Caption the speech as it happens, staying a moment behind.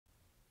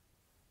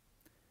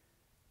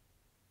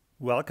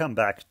Welcome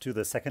back to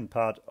the second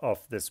part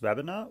of this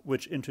webinar,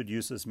 which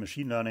introduces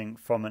machine learning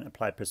from an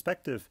applied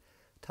perspective,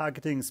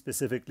 targeting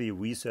specifically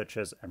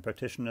researchers and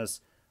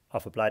practitioners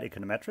of applied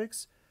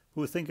econometrics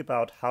who think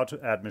about how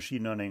to add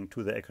machine learning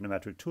to their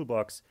econometric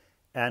toolbox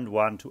and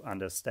want to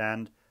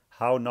understand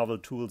how novel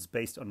tools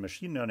based on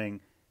machine learning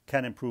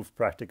can improve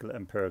practical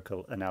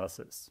empirical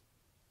analysis.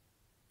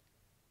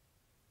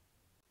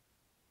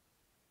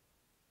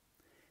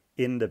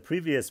 In the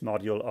previous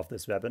module of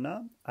this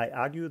webinar, I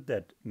argued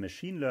that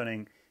machine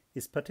learning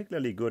is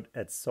particularly good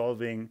at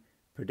solving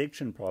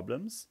prediction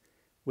problems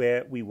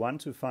where we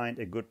want to find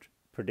a good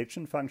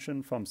prediction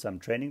function from some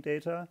training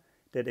data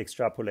that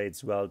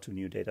extrapolates well to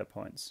new data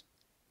points.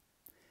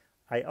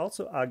 I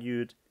also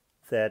argued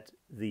that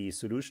the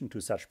solution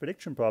to such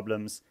prediction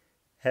problems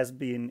has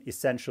been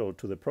essential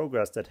to the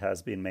progress that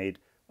has been made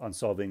on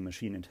solving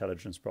machine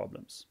intelligence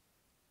problems.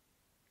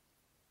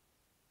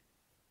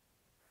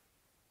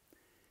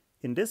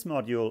 In this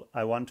module,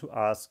 I want to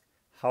ask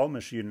how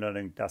machine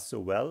learning does so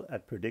well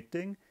at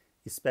predicting,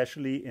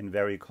 especially in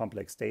very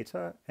complex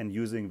data and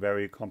using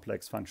very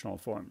complex functional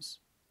forms.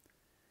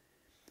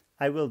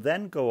 I will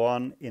then go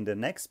on in the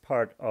next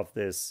part of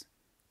this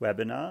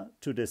webinar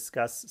to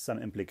discuss some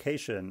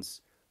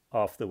implications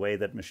of the way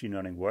that machine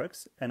learning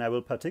works, and I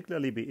will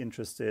particularly be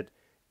interested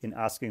in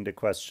asking the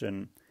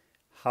question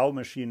how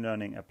machine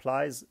learning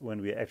applies when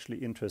we are actually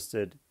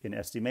interested in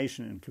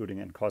estimation, including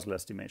in causal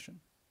estimation.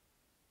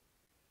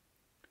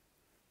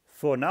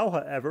 For now,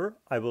 however,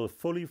 I will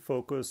fully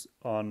focus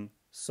on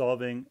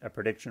solving a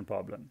prediction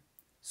problem.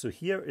 So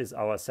here is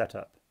our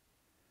setup.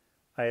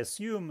 I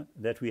assume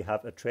that we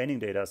have a training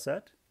data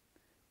set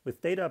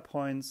with data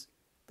points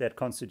that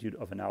constitute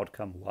of an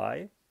outcome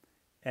y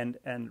and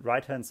a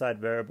right-hand side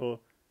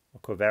variable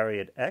or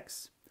covariate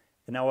x,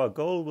 and our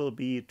goal will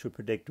be to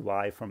predict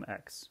y from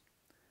x.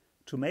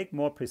 To make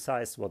more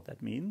precise what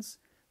that means,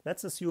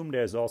 let's assume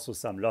there is also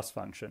some loss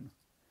function.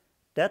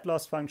 That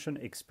loss function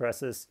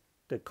expresses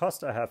the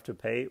cost I have to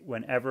pay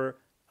whenever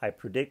I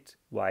predict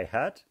y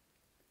hat,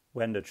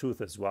 when the truth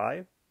is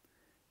y,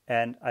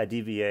 and I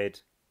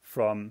deviate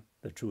from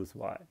the truth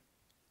y.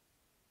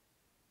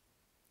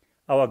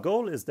 Our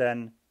goal is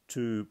then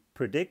to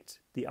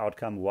predict the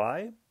outcome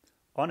y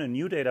on a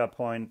new data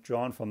point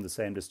drawn from the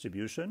same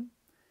distribution,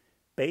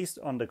 based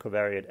on the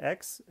covariate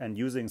x and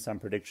using some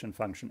prediction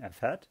function f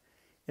hat,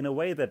 in a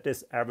way that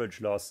this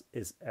average loss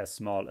is as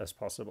small as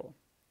possible.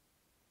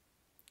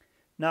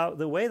 Now,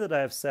 the way that I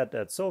have said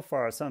that so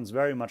far sounds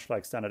very much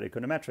like standard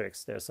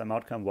econometrics. There's some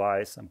outcome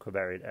y, some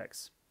covariate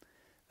x.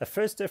 A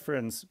first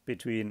difference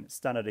between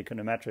standard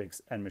econometrics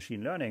and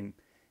machine learning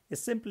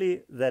is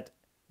simply that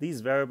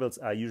these variables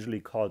are usually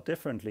called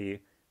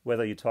differently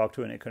whether you talk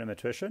to an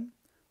econometrician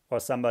or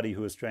somebody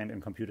who is trained in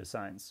computer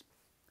science.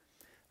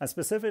 And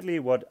specifically,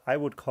 what I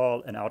would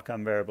call an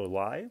outcome variable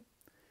y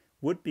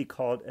would be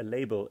called a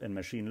label in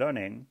machine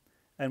learning,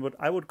 and what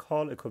I would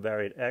call a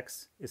covariate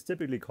x is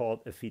typically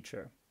called a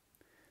feature.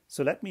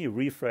 So let me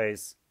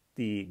rephrase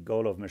the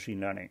goal of machine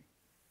learning.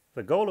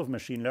 The goal of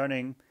machine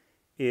learning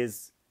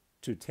is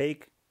to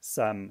take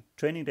some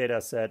training data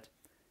set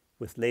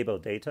with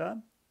labeled data.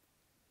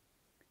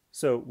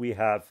 So we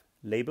have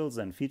labels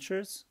and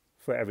features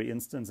for every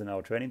instance in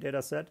our training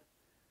data set.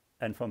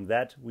 And from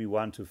that, we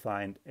want to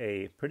find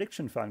a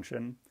prediction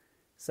function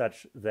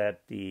such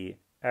that the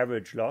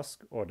average loss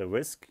or the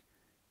risk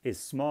is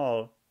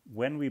small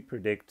when we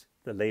predict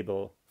the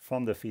label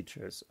from the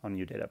features on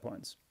new data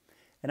points.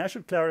 And I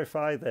should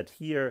clarify that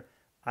here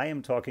I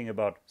am talking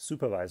about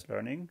supervised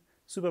learning.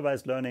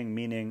 Supervised learning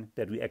meaning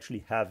that we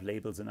actually have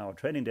labels in our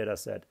training data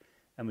set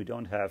and we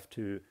don't have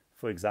to,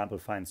 for example,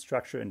 find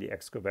structure in the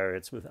X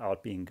covariates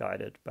without being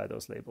guided by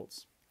those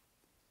labels.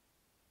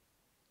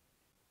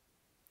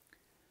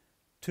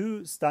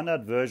 Two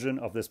standard versions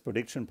of this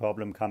prediction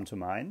problem come to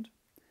mind.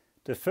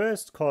 The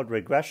first, called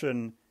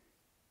regression,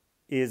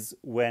 is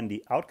when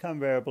the outcome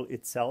variable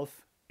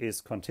itself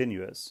is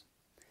continuous.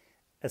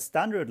 A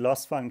standard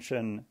loss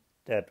function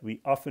that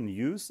we often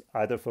use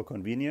either for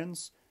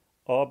convenience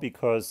or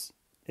because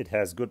it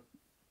has good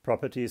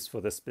properties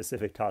for the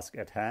specific task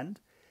at hand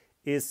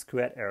is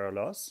squared error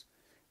loss,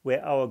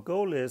 where our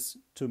goal is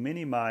to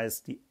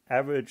minimize the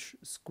average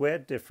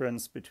squared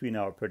difference between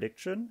our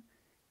prediction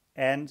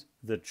and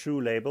the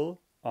true label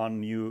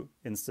on new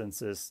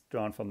instances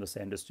drawn from the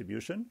same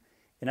distribution.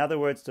 In other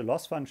words, the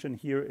loss function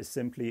here is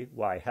simply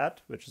y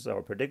hat, which is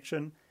our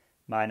prediction,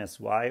 minus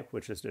y,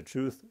 which is the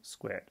truth,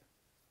 squared.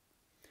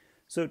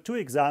 So two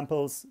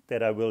examples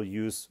that I will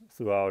use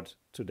throughout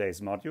today's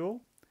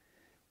module.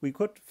 We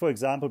could, for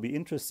example, be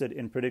interested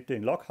in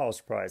predicting log house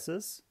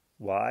prices,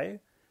 y,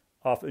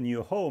 of a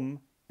new home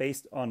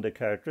based on the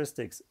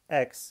characteristics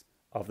x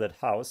of that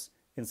house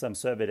in some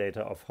survey data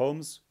of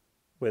homes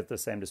with the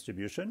same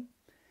distribution.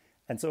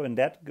 And so in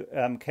that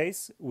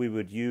case, we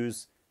would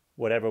use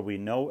whatever we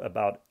know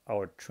about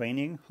our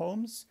training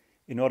homes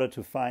in order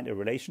to find a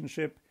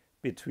relationship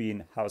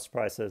between house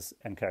prices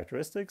and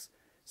characteristics,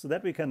 so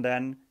that we can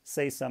then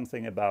say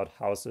something about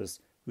houses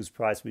whose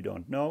price we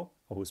don't know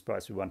or whose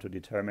price we want to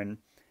determine,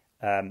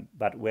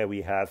 but where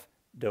we have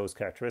those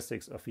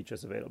characteristics of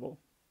features available.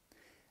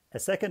 A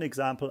second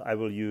example I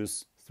will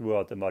use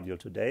throughout the module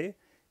today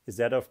is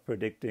that of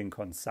predicting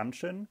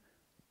consumption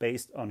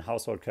based on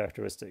household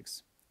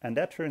characteristics. And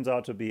that turns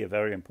out to be a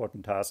very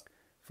important task,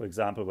 for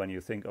example, when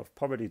you think of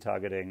poverty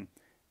targeting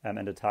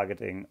and the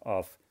targeting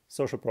of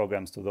social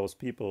programs to those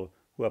people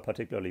who are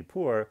particularly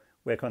poor,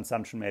 where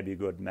consumption may be a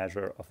good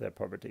measure of their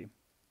poverty.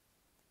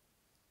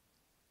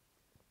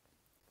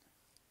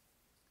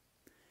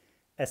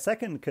 A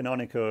second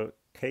canonical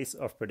case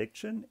of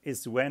prediction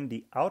is when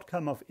the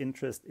outcome of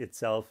interest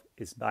itself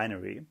is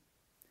binary.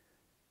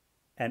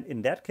 And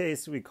in that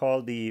case, we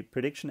call the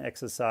prediction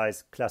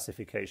exercise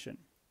classification.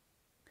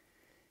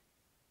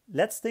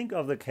 Let's think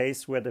of the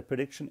case where the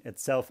prediction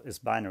itself is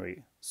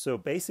binary. So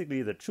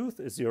basically the truth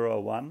is 0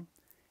 or 1,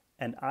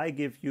 and I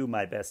give you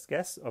my best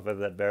guess of whether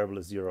that variable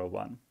is 0 or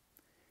 1.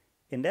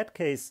 In that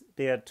case,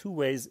 there are two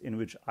ways in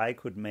which I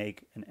could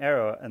make an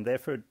error, and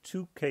therefore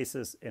two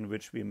cases in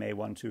which we may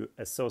want to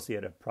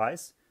associate a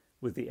price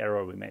with the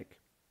error we make.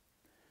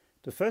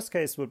 The first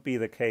case would be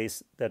the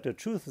case that the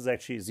truth is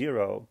actually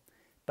 0,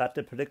 but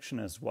the prediction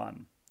is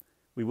 1.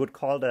 We would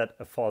call that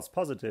a false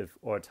positive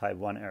or a type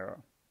 1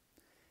 error.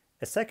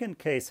 A second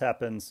case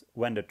happens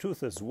when the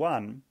truth is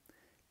 1,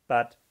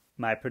 but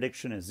my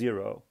prediction is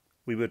 0.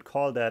 We would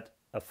call that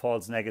a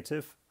false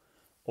negative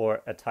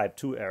or a type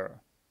 2 error.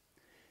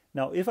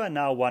 Now, if I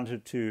now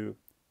wanted to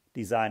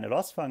design a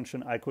loss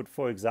function, I could,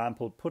 for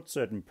example, put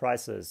certain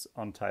prices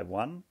on type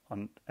 1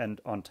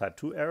 and on type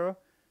 2 error,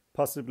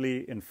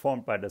 possibly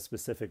informed by the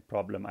specific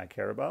problem I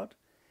care about,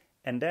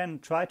 and then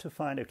try to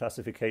find a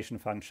classification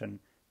function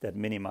that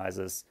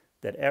minimizes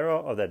that error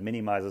or that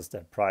minimizes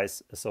that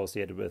price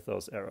associated with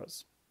those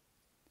errors.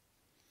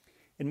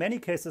 In many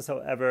cases,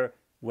 however,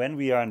 when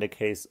we are in the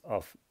case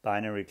of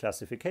binary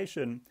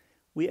classification,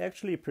 we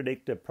actually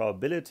predict the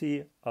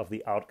probability of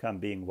the outcome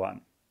being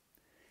 1.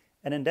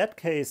 And in that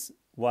case,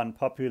 one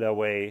popular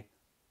way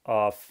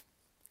of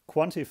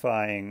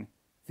quantifying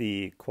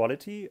the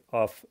quality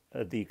of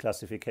the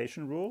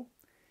classification rule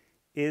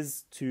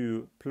is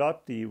to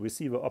plot the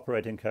receiver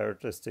operating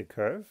characteristic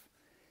curve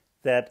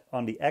that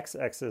on the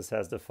x-axis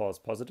has the false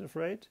positive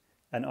rate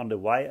and on the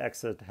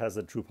y-axis has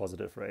a true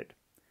positive rate.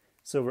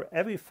 So for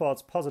every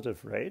false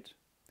positive rate,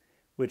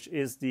 which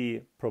is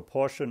the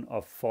proportion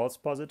of false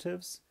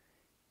positives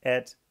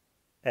as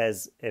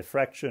a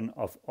fraction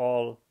of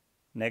all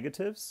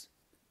negatives,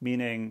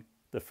 meaning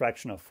the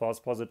fraction of false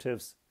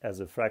positives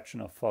as a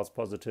fraction of false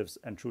positives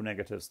and true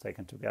negatives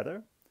taken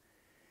together.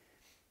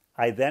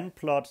 I then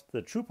plot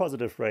the true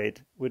positive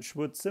rate, which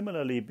would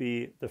similarly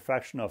be the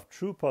fraction of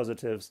true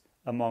positives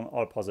among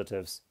all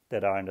positives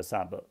that are in the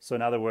sample. So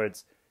in other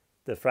words,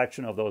 the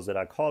fraction of those that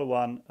I call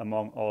 1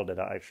 among all that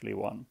are actually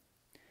 1.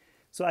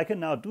 So I can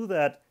now do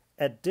that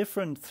at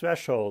different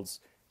thresholds.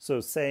 So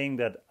saying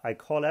that I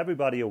call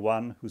everybody a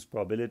 1 whose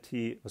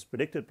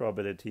predicted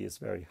probability is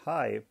very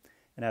high,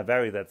 and I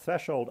vary that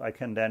threshold, I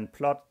can then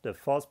plot the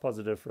false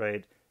positive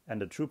rate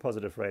and the true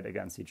positive rate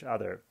against each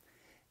other.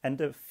 And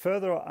the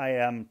further I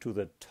am to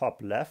the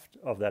top left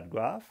of that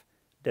graph,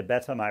 the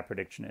better my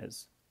prediction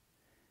is.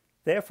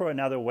 Therefore,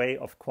 another way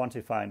of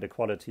quantifying the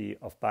quality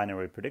of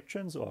binary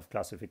predictions or of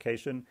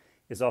classification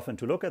is often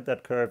to look at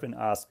that curve and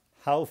ask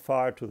how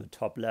far to the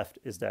top left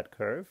is that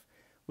curve,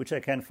 which I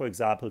can, for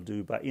example,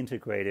 do by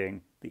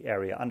integrating the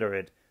area under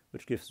it,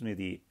 which gives me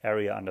the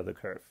area under the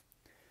curve.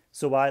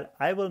 So while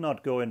I will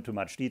not go into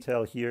much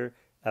detail here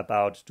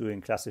about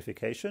doing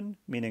classification,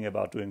 meaning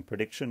about doing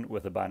prediction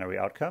with a binary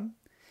outcome,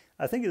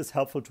 I think it is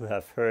helpful to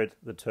have heard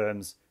the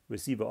terms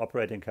receiver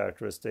operating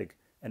characteristic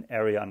and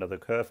area under the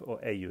curve,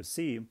 or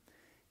AUC,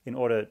 in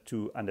order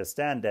to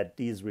understand that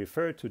these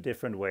refer to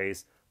different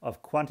ways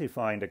of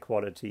quantifying the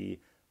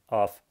quality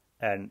of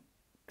a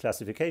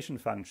classification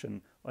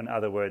function, or in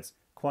other words,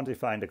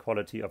 quantifying the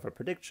quality of a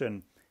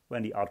prediction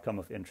when the outcome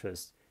of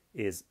interest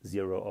is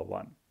 0 or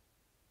 1.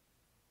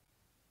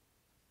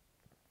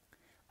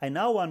 I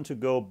now want to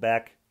go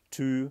back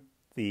to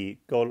the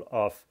goal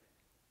of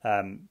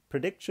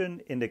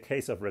prediction in the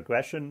case of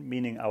regression,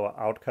 meaning our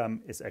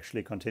outcome is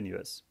actually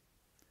continuous.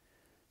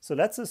 So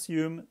let's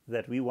assume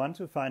that we want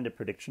to find a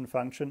prediction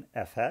function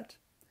f hat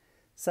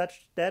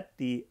such that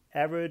the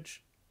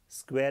average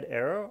squared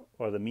error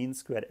or the mean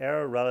squared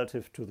error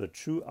relative to the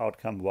true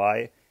outcome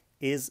y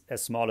is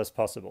as small as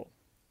possible.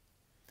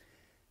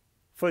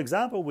 For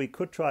example, we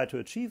could try to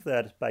achieve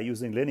that by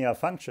using linear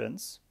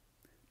functions.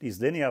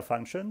 These linear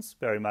functions,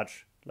 very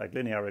much like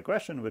linear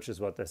regression, which is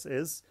what this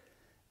is,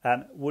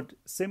 would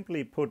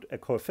simply put a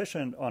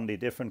coefficient on the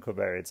different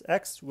covariates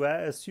x, where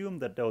I assume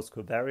that those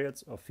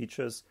covariates or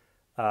features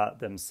are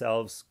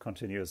themselves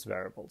continuous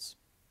variables.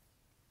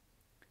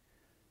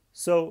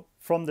 So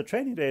from the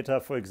training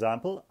data, for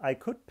example, I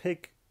could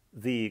pick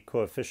the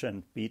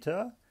coefficient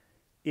beta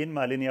in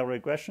my linear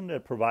regression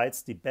that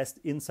provides the best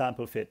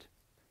in-sample fit.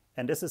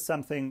 And this is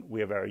something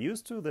we are very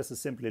used to. This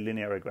is simply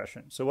linear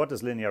regression. So what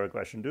does linear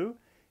regression do?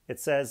 It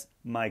says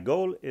my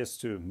goal is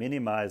to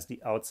minimize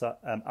the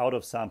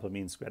out-of-sample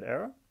mean squared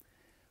error.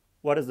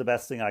 What is the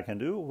best thing I can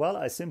do? Well,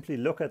 I simply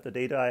look at the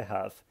data I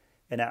have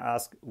and I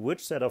ask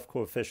which set of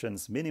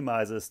coefficients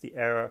minimizes the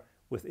error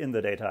within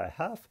the data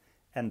I have,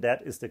 and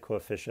that is the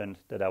coefficient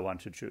that I want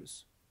to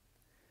choose.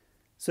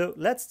 So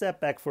let's step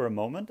back for a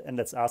moment and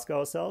let's ask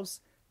ourselves,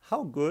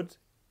 how good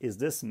is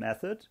this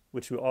method,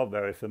 which we're all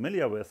very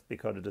familiar with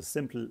because it is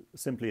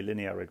simply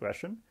linear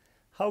regression,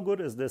 how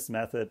good is this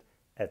method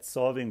at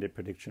solving the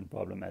prediction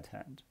problem at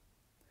hand?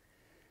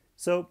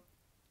 So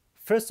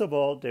first of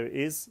all, there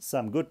is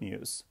some good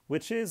news,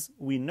 which is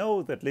we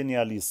know that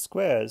linear least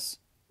squares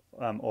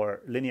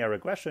or linear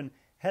regression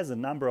has a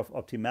number of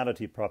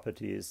optimality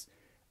properties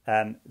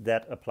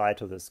that apply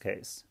to this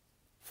case.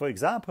 For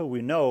example,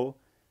 we know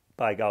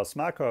by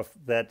Gauss-Markov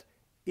that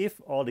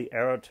if all the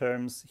error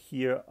terms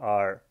here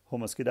are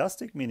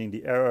homoscedastic, meaning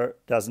the error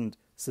doesn't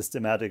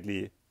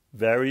systematically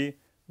vary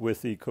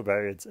with the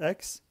covariance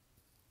x,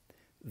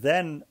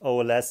 then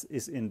OLS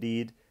is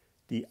indeed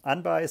the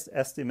unbiased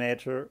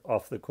estimator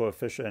of the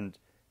coefficient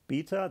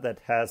beta that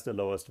has the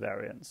lowest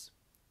variance.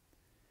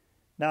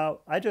 Now,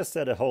 I just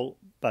said a whole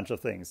bunch of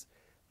things.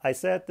 I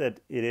said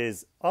that it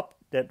is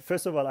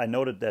first of all, I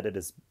noted that it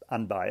is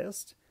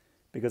unbiased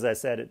because I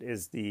said it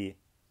is the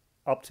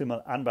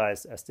optimal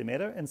unbiased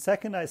estimator. And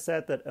second, I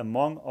said that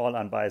among all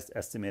unbiased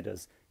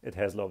estimators, it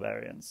has low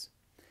variance.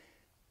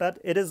 But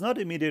it is not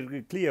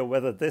immediately clear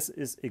whether this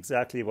is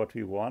exactly what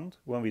we want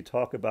when we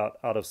talk about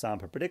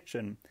out-of-sample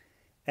prediction.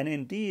 And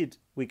indeed,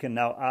 we can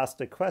now ask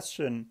the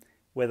question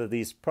whether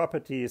these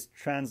properties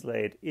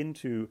translate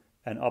into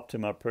an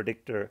optimal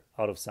predictor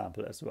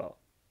out-of-sample as well.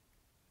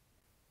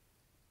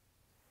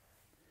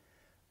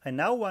 I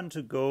now want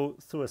to go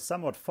through a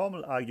somewhat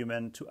formal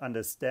argument to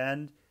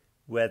understand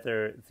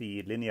whether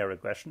the linear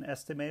regression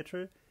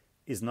estimator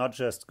is not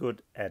just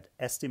good at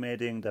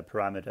estimating the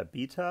parameter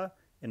beta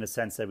in the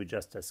sense that we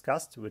just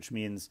discussed, which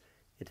means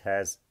it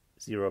has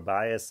zero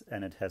bias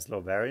and it has low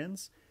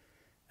variance,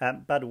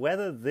 but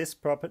whether these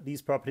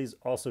properties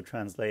also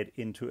translate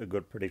into a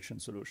good prediction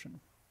solution.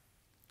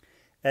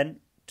 And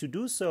to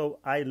do so,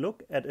 I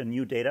look at a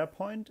new data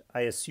point.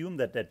 I assume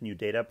that that new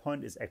data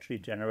point is actually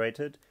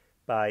generated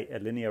by a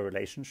linear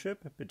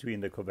relationship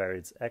between the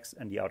covariance x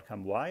and the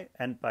outcome y,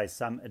 and by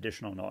some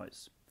additional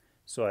noise.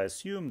 So I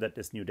assume that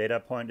this new data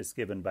point is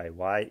given by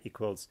y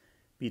equals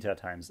beta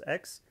times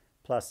x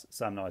plus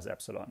some noise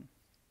epsilon.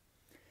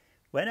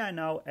 When I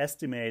now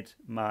estimate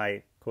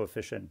my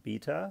coefficient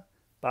beta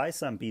by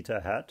some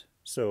beta hat,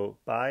 so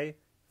by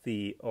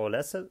the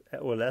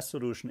OLS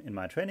solution in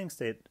my training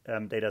state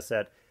data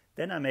set,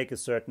 then I make a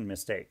certain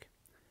mistake.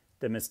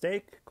 The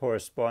mistake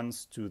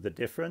corresponds to the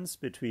difference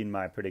between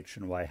my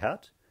prediction y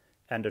hat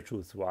and the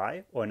truth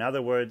y, or in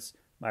other words,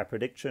 my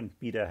prediction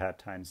beta hat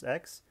times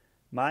x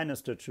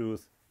minus the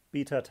truth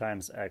beta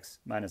times x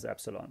minus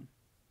epsilon.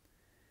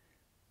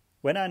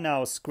 When I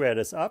now square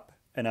this up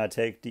and I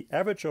take the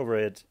average over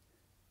it,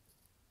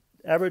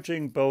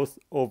 averaging both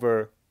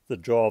over the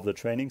draw of the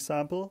training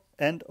sample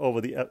and over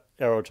the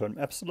error term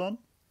epsilon,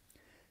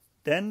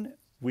 then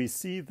we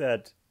see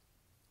that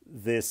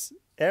this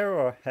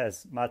error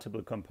has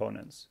multiple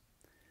components.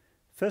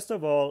 First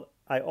of all,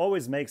 I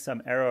always make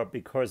some error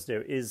because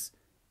there is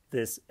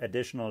this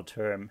additional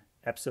term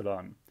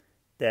epsilon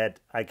that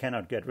I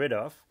cannot get rid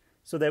of.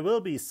 So there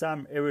will be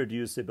some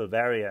irreducible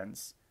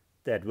variance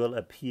that will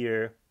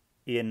appear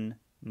in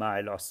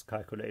my loss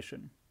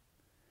calculation.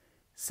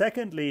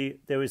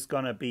 Secondly, there is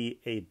going to be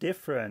a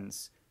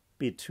difference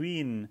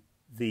between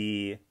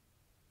the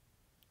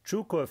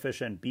true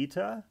coefficient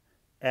beta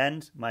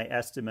and my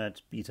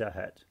estimate beta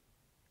hat.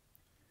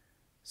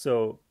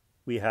 So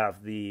we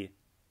have the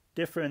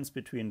difference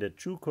between the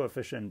true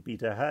coefficient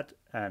beta hat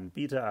and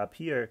beta up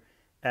here,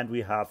 and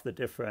we have the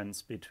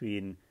difference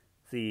between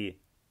the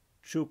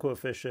true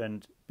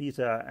coefficient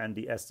beta and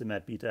the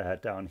estimate beta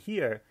hat down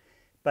here.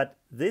 But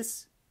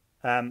this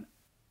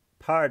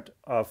part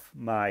of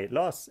my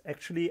loss,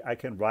 actually, I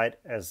can write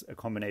as a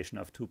combination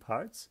of two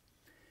parts.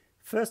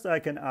 First, I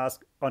can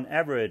ask, on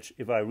average,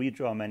 if I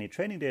redraw many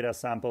training data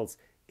samples,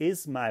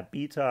 is my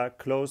beta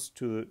close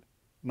to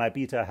my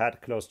beta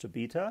hat close to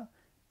beta?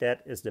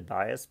 That is the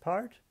bias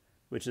part,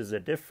 which is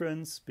the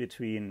difference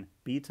between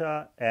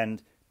beta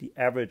and the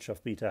average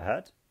of beta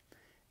hat.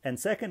 And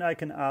second, I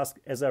can ask,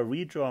 as I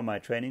redraw my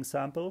training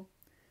sample,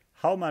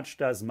 how much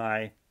does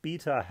my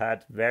beta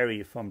hat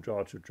vary from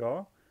draw to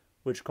draw,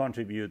 which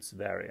contributes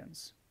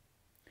variance.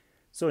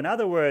 So in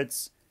other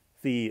words,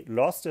 the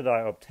loss that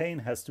I obtain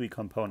has three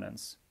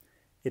components.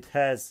 It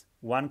has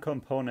one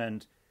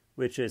component,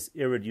 which is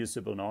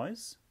irreducible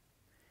noise.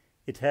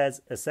 It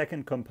has a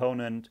second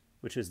component,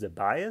 which is the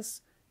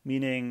bias,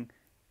 meaning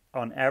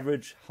on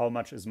average, how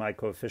much is my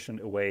coefficient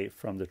away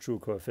from the true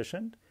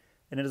coefficient.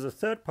 And it is a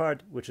third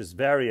part, which is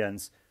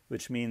variance,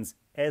 which means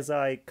as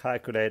I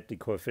calculate the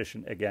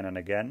coefficient again and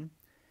again,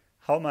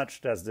 how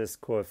much does this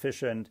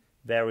coefficient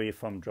vary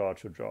from draw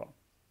to draw?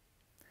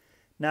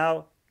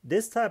 Now,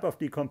 this type of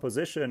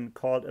decomposition,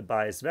 called a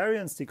bias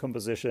variance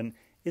decomposition,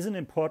 is an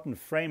important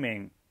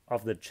framing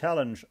of the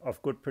challenge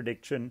of good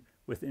prediction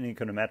within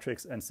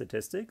econometrics and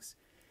statistics,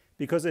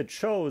 because it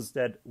shows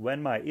that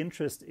when my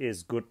interest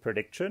is good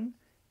prediction,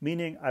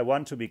 meaning I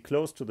want to be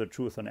close to the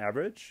truth on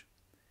average.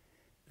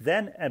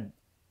 Then an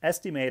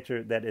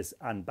estimator that is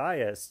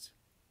unbiased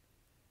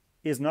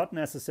is not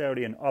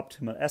necessarily an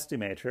optimal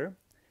estimator,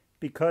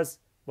 because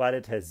while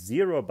it has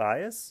zero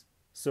bias,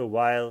 so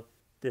while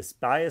this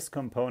bias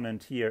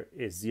component here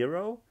is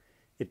 0,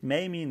 it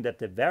may mean that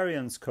the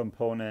variance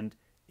component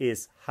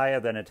is higher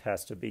than it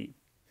has to be.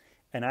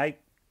 And I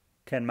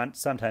can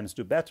sometimes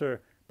do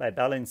better by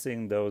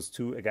balancing those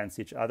two against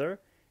each other.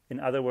 In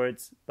other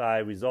words, by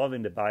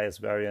resolving the bias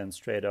variance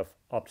trade-off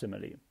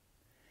optimally.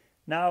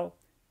 Now,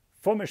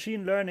 for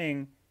machine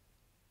learning,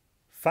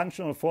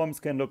 functional forms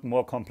can look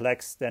more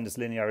complex than this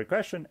linear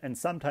regression, and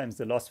sometimes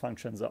the loss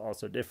functions are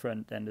also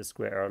different than the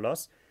square error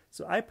loss.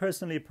 So I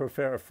personally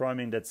prefer a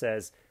framing that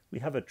says we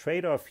have a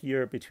trade-off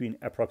here between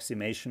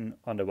approximation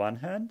on the one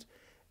hand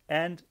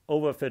and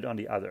overfit on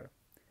the other.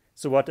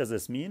 So what does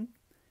this mean?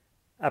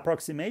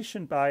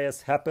 Approximation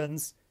bias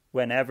happens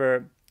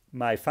whenever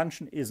my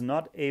function is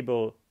not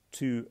able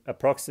to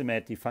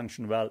approximate the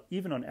function well,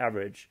 even on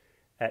average,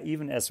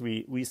 even as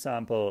we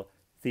resample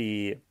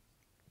the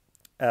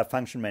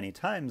function many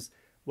times,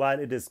 while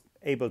it is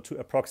able to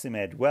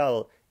approximate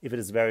well if it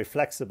is very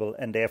flexible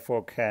and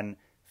therefore can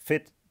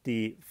fit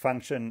the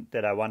function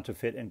that I want to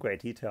fit in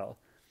great detail.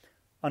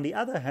 On the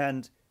other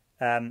hand,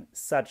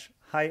 such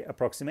high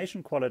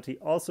approximation quality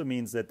also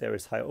means that there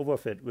is high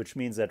overfit, which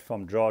means that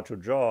from draw to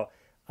draw,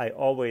 I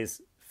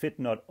always fit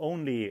not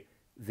only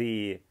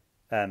the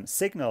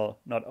signal,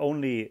 not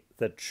only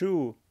the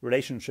true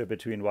relationship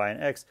between y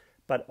and x,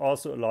 but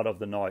also a lot of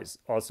the noise,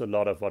 also a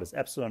lot of what is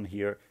epsilon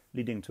here,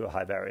 leading to a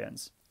high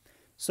variance.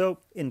 So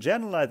in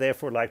general, I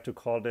therefore like to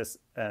call this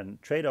a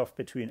trade-off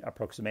between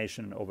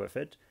approximation and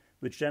overfit,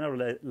 which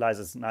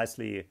generalizes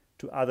nicely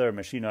to other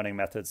machine learning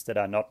methods that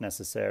are not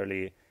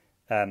necessarily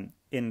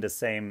in the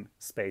same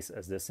space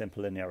as the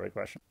simple linear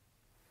regression.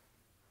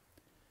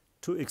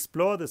 To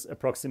explore this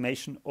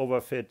approximation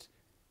overfit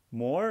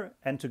more,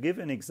 and to give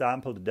an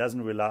example that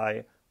doesn't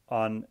rely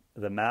on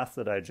the math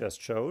that I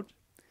just showed,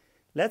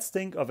 let's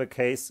think of a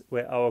case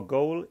where our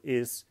goal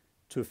is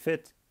to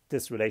fit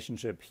this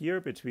relationship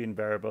here between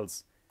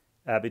variables,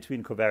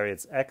 between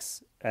covariates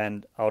x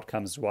and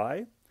outcomes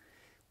y,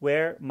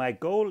 where my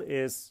goal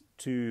is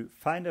to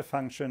find a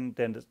function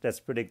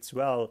that predicts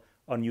well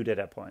on new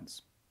data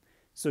points.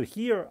 So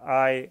here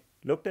I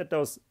looked at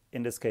those,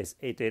 in this case,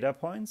 8 data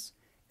points,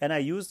 and I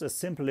used a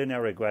simple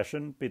linear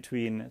regression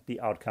between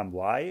the outcome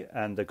y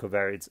and the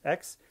covariates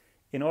x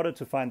in order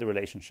to find the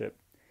relationship.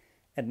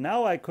 And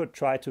now I could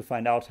try to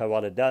find out how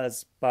well it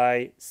does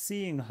by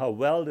seeing how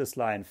well this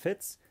line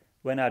fits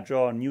when I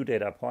draw new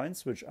data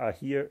points, which are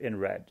here in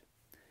red.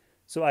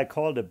 So I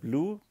call the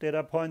blue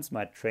data points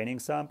my training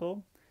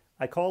sample.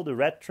 I call the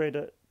red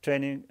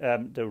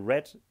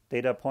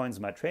data points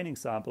my training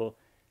sample,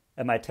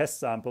 my test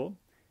sample.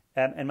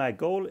 And my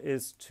goal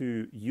is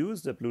to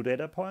use the blue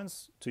data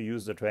points, to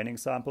use the training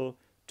sample,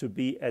 to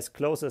be as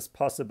close as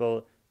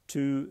possible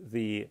to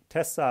the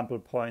test sample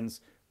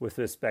points with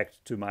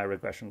respect to my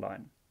regression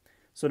line.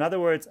 So in other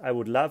words, I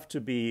would love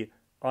to be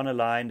on a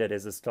line that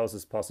is as close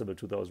as possible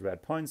to those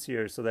red points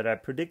here, so that I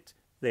predict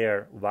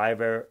their y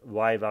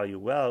value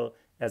well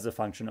as a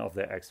function of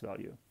their x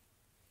value.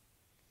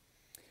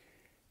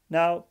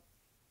 Now,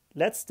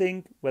 let's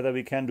think whether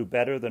we can do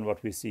better than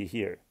what we see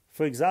here.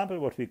 For example,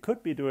 what we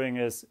could be doing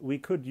is we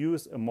could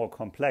use a more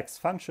complex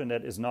function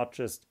that is not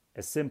just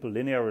a simple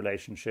linear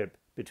relationship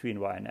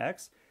between y and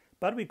x,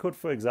 but we could,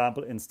 for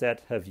example,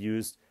 instead have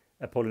used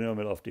a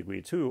polynomial of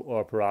degree 2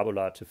 or a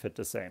parabola to fit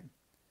the same.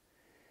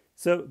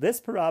 So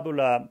this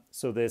parabola,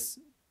 so this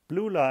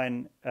blue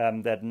line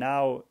that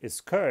now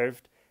is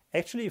curved,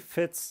 actually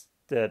fits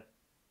the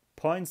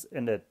points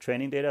in the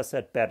training data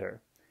set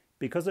better.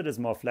 Because it is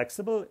more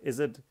flexible, is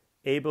it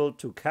able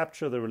to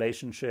capture the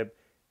relationship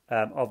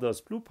of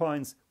those blue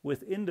points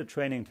within the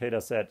training data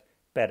set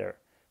better.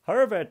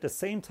 However, at the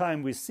same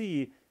time, we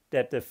see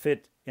that the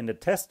fit in the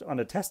test on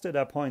the test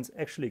data points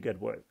actually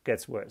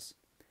gets worse.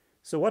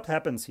 So what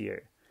happens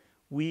here?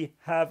 We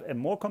have a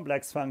more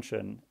complex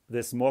function.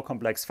 This more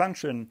complex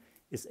function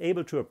is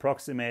able to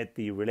approximate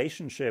the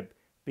relationship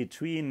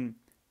between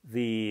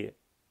the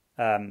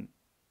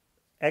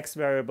x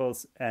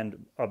variables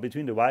or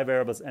between the y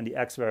variables and the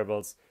x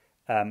variables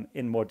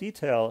in more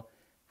detail.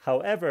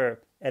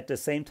 However, at the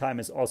same time,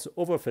 it also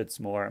overfits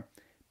more,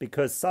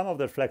 because some of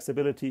the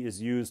flexibility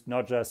is used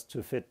not just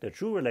to fit the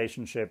true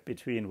relationship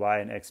between y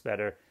and x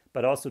better,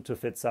 but also to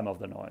fit some of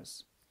the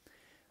noise.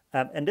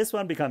 And this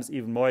one becomes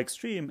even more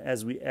extreme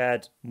as we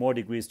add more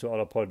degrees to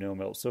our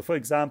polynomial. So for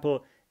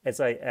example, as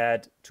I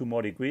add 2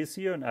 more degrees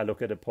here and I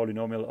look at a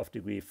polynomial of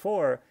degree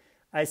 4,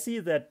 I see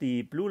that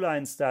the blue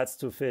line starts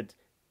to fit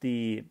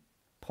the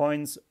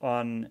points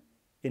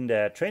in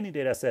the training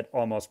data set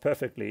almost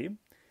perfectly.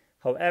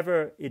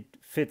 However, it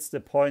fits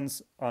the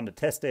points on the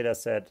test data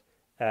set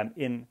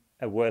in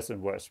a worse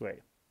and worse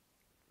way.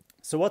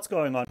 So what's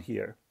going on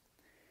here?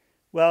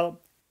 Well,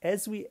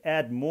 as we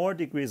add more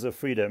degrees of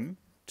freedom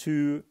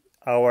to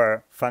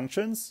our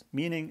functions,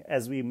 meaning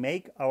as we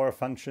make our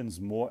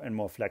functions more and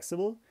more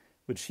flexible,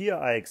 which here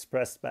I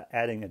expressed by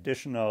adding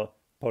additional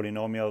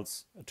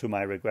polynomials to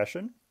my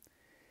regression.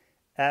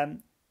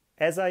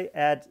 As I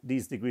add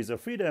these degrees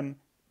of freedom,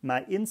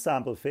 my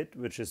in-sample fit,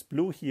 which is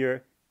blue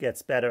here,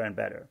 gets better and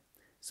better.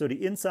 So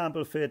the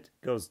in-sample fit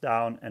goes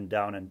down and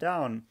down and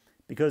down,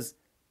 because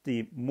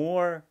the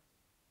more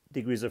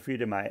degrees of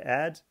freedom I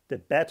add, the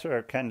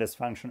better can this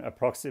function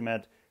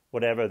approximate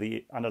whatever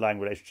the underlying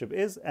relationship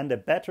is, and the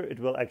better it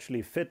will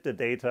actually fit the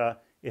data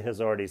it has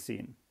already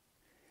seen.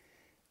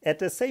 At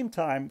the same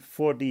time,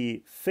 for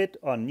the fit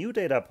on new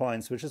data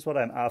points, which is what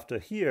I'm after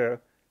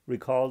here,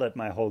 recall that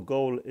my whole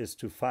goal is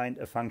to find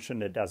a function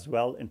that does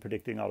well in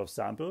predicting out of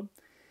sample.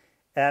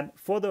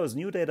 For those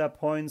new data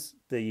points,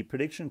 the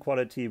prediction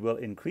quality will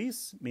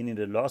increase, meaning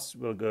the loss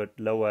will go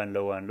lower and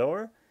lower and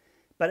lower.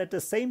 But at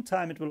the same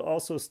time, it will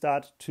also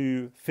start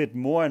to fit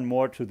more and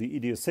more to the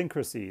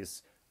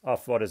idiosyncrasies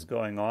of what is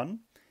going on.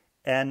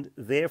 And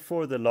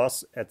therefore, the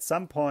loss at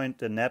some point,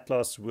 the net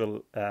loss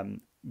will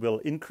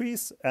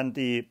increase and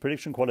the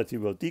prediction quality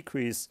will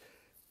decrease,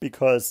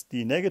 because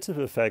the negative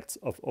effects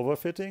of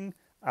overfitting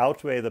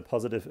outweigh the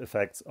positive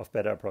effects of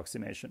better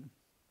approximation.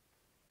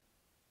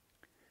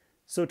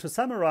 So to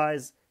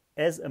summarize,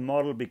 as a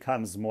model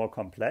becomes more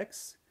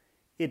complex,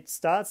 it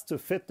starts to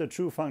fit the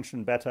true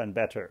function better and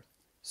better.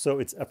 So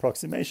its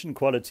approximation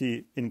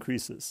quality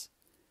increases.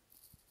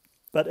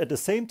 But at the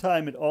same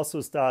time, it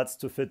also starts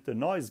to fit the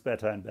noise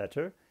better and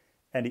better,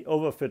 and the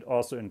overfit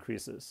also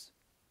increases.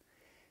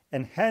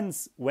 And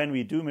hence, when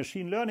we do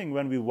machine learning,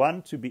 when we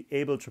want to be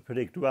able to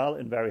predict well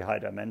in very high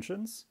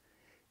dimensions,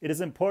 it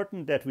is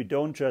important that we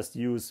don't just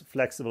use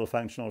flexible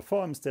functional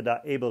forms that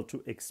are able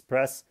to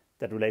express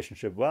that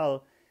relationship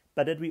well,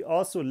 but that we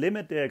also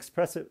limit their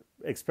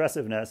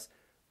expressiveness,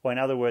 or in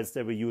other words,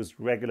 that we use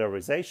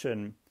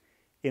regularization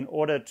in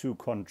order to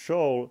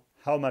control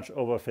how much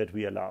overfit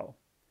we allow.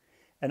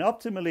 And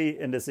optimally,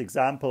 in this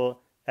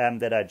example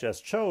that I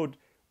just showed,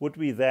 would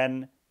we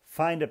then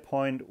find a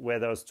point where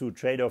those two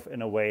trade off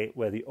in a way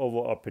where the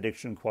overall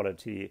prediction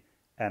quality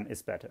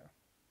is better.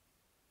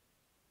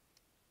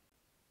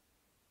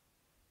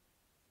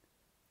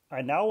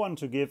 I now want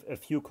to give a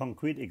few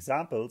concrete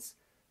examples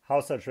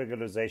how such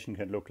regularization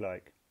can look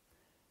like.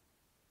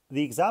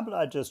 The example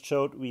I just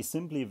showed, we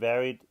simply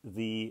varied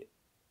the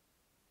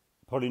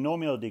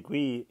polynomial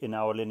degree in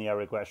our linear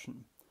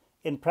regression.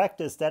 In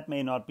practice, that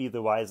may not be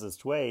the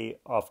wisest way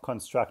of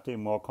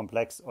constructing more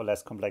complex or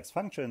less complex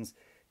functions,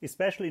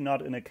 especially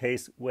not in a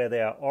case where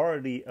there are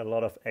already a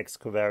lot of X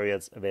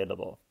covariates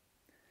available.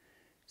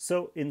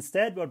 So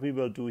instead, what we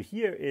will do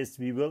here is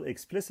we will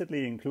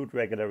explicitly include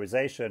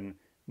regularization,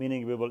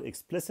 meaning we will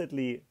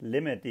explicitly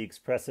limit the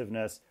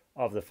expressiveness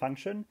of the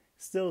function,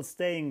 still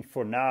staying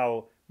for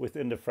now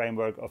within the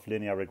framework of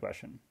linear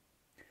regression.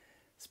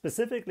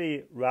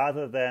 Specifically,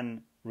 rather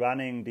than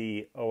running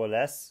the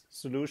OLS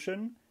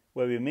solution,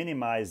 where we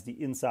minimize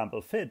the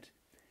in-sample fit,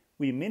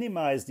 we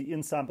minimize the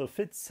in-sample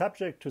fit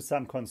subject to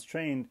some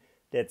constraint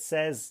that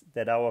says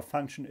that our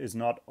function is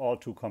not all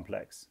too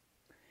complex.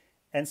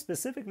 And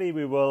specifically,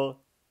 we will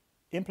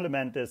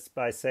implement this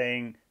by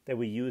saying that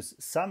we use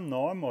some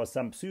norm or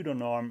some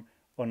pseudonorm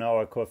on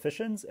our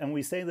coefficients, and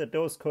we say that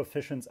those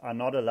coefficients are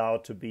not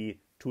allowed to be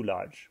too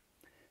large.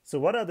 So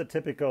what are the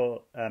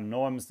typical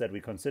norms that we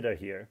consider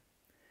here?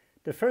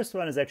 The first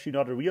one is actually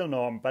not a real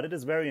norm, but it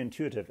is very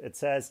intuitive. It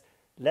says,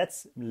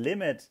 let's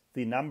limit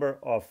the number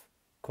of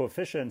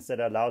coefficients that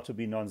are allowed to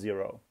be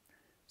non-zero.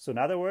 So in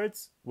other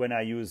words, when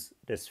I use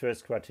this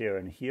first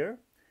criterion here,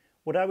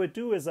 what I would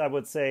do is I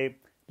would say,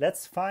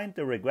 let's find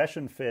the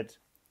regression fit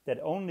that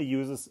only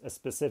uses a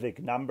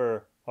specific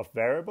number of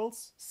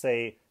variables,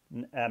 say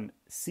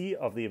C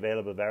of the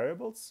available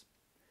variables,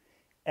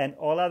 and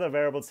all other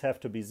variables have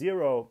to be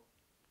 0.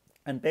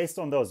 And based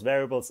on those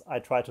variables, I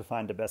try to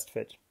find the best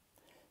fit.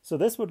 So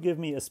this would give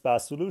me a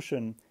sparse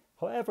solution.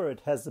 However,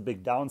 it has the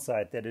big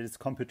downside that it is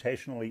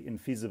computationally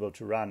infeasible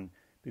to run,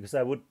 because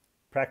I would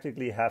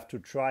practically have to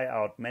try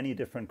out many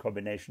different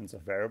combinations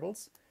of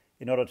variables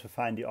in order to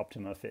find the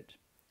optimal fit.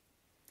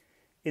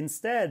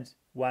 Instead,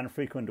 one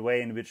frequent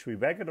way in which we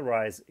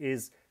regularize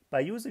is by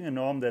using a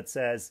norm that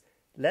says,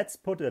 let's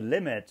put a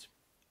limit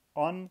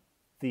on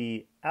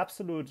the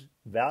absolute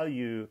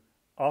value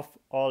of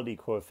all the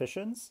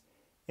coefficients,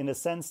 in the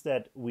sense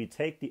that we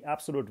take the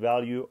absolute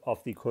value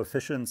of the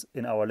coefficients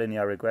in our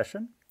linear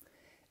regression,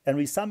 and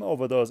we sum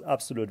over those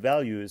absolute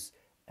values,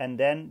 and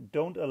then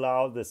don't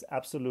allow this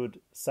absolute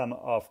sum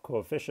of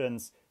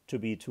coefficients to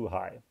be too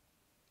high.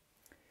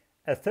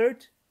 A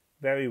third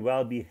very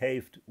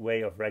well-behaved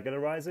way of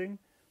regularizing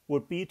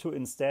would be to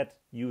instead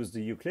use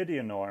the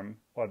Euclidean norm,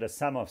 or the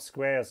sum of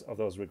squares of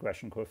those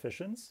regression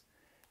coefficients,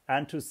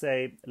 and to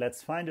say,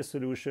 let's find a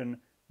solution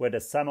where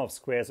the sum of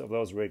squares of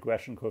those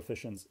regression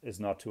coefficients is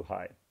not too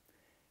high.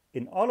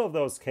 In all of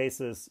those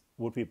cases,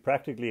 would we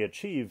practically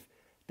achieve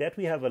that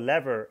we have a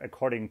lever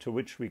according to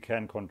which we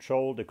can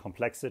control the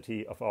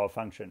complexity of our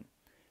function.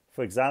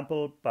 For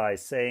example, by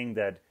saying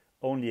that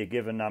only a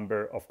given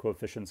number of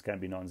coefficients can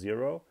be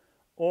non-zero,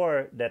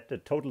 or that the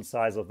total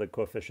size of the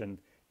coefficient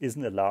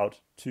isn't allowed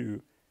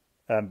to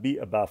be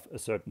above a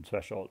certain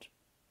threshold.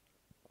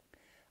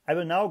 I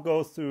will now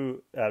go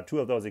through two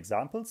of those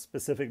examples,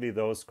 specifically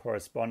those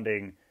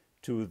corresponding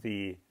to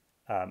the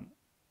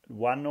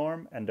 1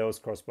 norm and those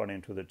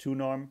corresponding to the 2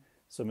 norm.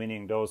 So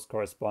meaning those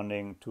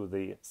corresponding to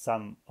the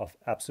sum of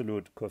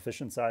absolute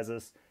coefficient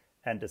sizes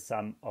and the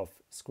sum of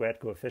squared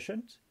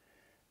coefficient.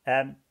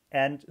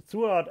 And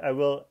throughout I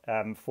will,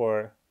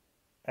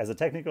 as a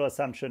technical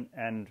assumption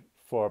and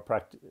for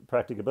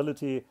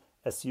practicability,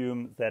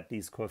 assume that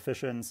these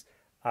coefficients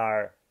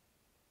are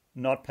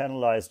not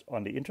penalized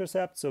on the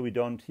intercept, so we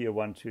don't here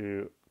want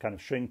to kind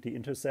of shrink the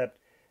intercept,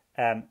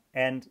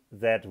 and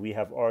that we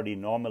have already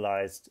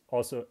normalized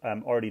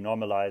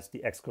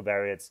the x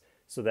covariates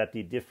so that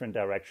the different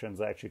directions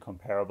are actually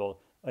comparable,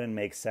 and it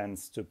makes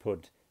sense to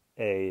put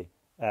a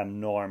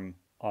norm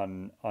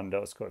on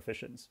those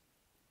coefficients.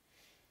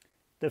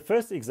 The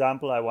first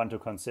example I want to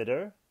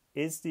consider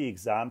is the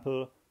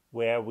example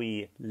where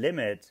we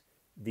limit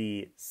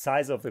the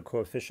size of the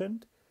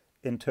coefficient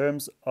in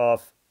terms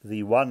of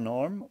the 1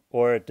 norm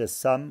or the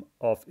sum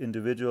of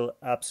individual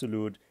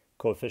absolute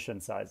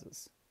coefficient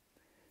sizes.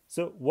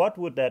 So what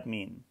would that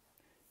mean?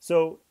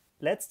 So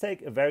let's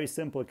take a very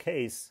simple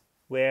case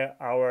where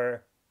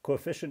our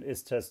coefficient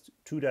is just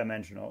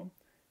two-dimensional.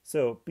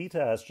 So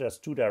beta has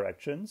just two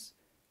directions,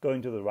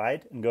 going to the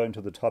right and going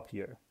to the top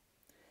here.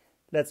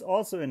 Let's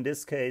also in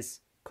this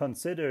case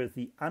consider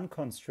the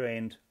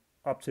unconstrained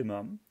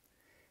optimum.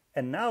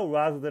 And now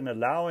rather than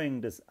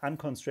allowing this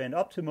unconstrained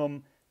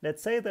optimum,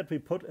 let's say that we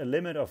put a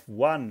limit of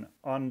 1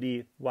 on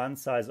the one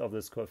size of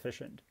this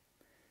coefficient.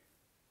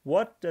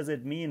 What does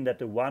it mean that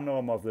the 1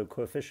 norm of the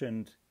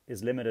coefficient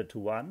is limited to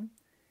 1?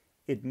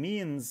 It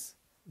means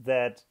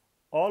that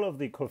all of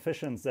the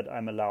coefficients that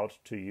I'm allowed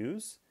to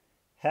use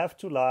have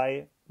to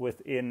lie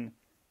within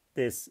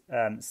this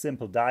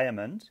simple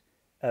diamond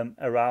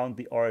around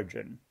the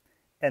origin.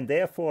 And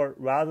therefore,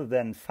 rather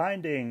than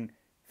finding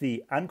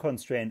the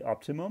unconstrained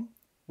optimum,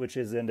 which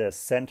is in the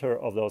center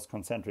of those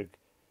concentric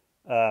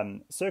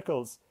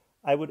circles,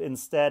 I would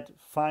instead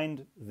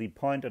find the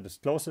point that is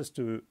closest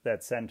to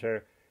that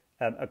center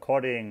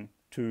according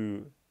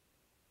to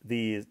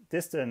the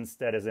distance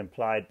that is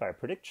implied by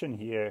prediction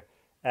here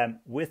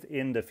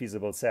within the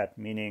feasible set,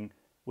 meaning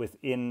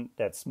within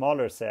that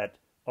smaller set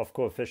of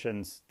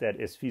coefficients that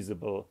is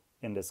feasible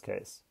in this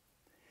case.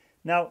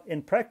 Now,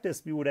 in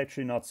practice, we would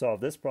actually not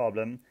solve this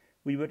problem.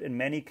 We would in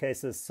many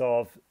cases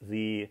solve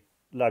the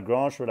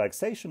Lagrange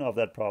relaxation of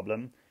that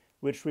problem,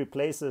 which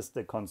replaces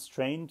the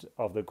constraint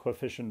of the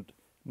coefficient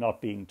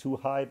not being too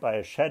high by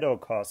a shadow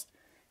cost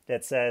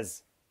that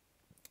says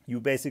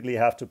you basically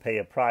have to pay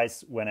a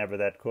price whenever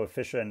that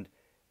coefficient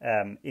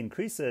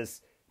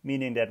increases,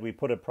 meaning that we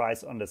put a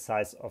price on the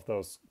size of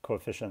those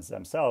coefficients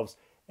themselves,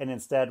 and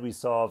instead we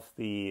solve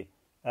the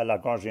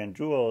Lagrangian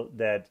dual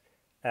that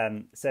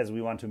says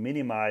we want to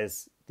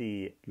minimize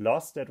the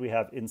loss that we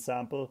have in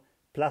sample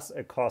plus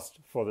a cost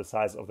for the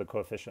size of the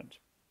coefficient.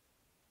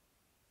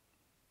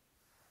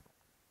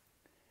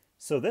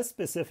 So this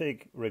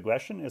specific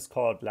regression is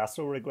called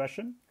lasso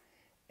regression,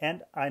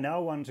 and I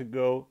now want to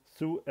go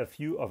through a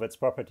few of its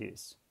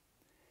properties.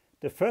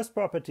 The first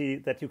property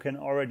that you can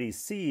already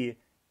see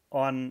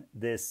on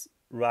this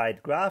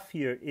right graph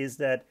here is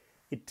that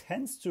it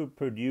tends to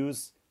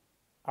produce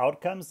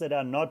outcomes that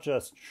are not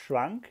just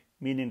shrunk,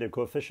 meaning the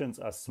coefficients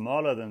are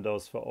smaller than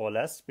those for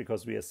OLS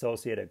because we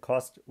associate a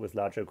cost with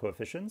larger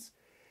coefficients,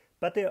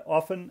 but they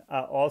often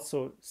are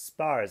also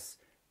sparse,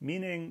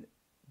 meaning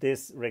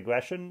this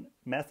regression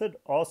method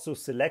also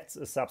selects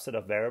a subset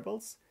of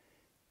variables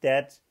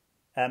that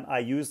are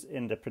used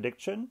in the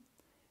prediction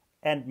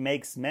and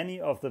makes many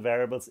of the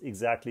variables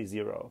exactly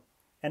zero.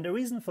 And the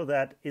reason for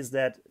that is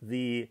that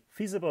the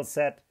feasible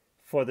set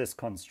for this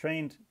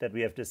constraint that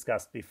we have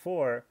discussed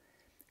before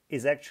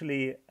is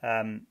actually,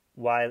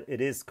 while it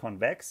is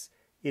convex,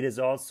 it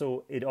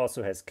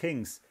also has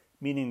kinks,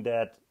 meaning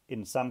that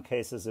in some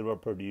cases it will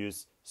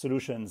produce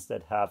solutions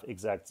that have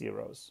exact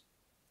zeros.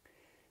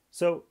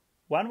 So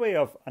one way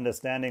of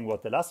understanding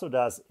what the lasso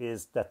does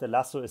is that the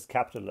lasso is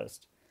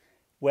capitalist.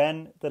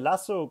 When the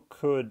lasso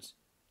could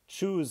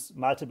choose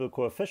multiple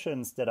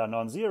coefficients that are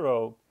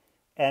non-zero,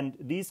 and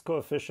these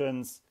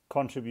coefficients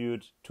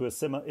contribute to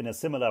in a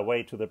similar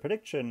way to the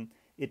prediction,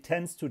 it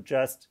tends to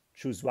just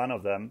choose one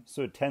of them,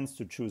 so it tends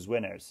to choose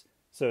winners.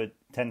 So it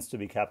tends to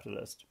be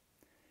capitalist.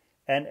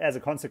 And as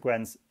a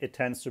consequence, it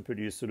tends to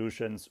produce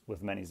solutions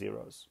with many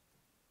zeros.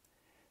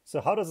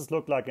 So how does this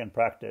look like in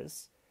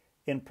practice?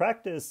 In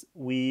practice,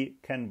 we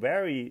can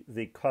vary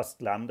the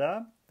cost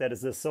lambda that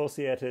is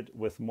associated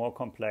with more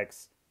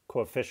complex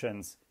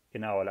coefficients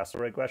in our lasso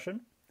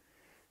regression.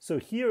 So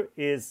here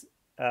is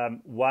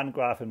one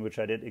graph in which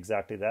I did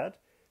exactly that.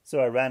 So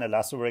I ran a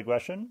lasso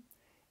regression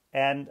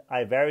and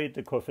I varied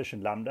the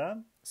coefficient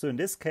lambda. So in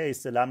this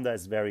case, the lambda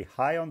is very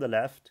high on the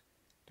left,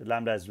 the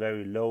lambda is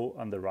very low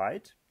on the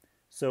right.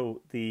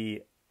 So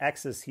the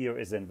axis here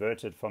is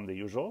inverted from the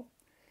usual.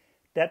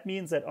 That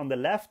means that on the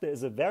left, there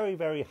is a very,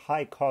 very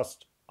high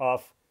cost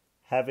of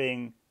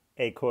having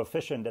a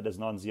coefficient that is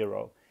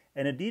non-zero.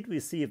 And indeed, we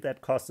see if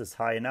that cost is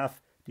high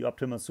enough, the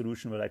optimal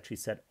solution will actually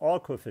set all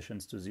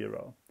coefficients to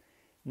zero.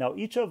 Now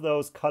each of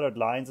those colored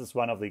lines is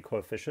one of the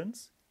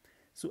coefficients.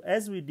 So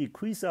as we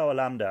decrease our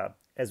lambda,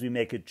 as we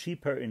make it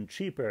cheaper and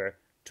cheaper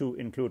to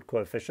include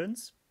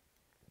coefficients,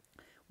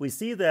 we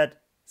see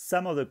that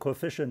some of the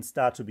coefficients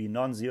start to be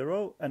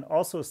non-zero and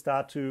also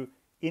start to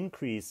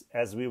increase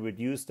as we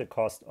reduce the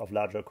cost of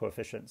larger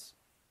coefficients.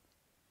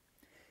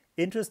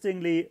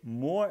 Interestingly,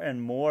 more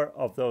and more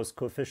of those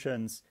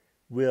coefficients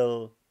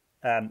will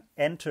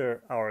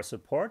enter our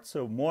support,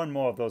 so more and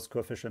more of those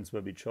coefficients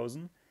will be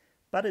chosen,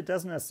 but it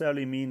doesn't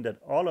necessarily mean that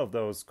all of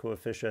those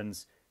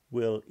coefficients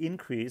will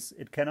increase.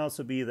 It can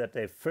also be that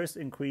they first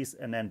increase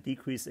and then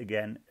decrease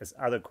again as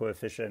other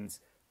coefficients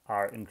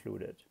are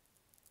included.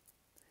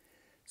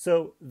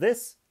 So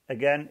this,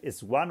 again,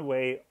 is one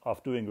way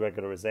of doing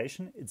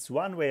regularization. It's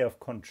one way of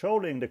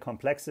controlling the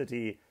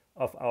complexity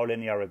of our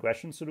linear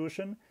regression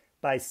solution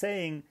by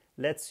saying,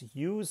 let's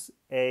use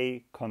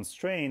a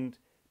constraint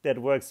that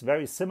works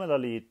very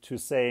similarly to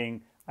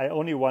saying, I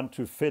only want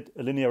to fit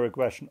a linear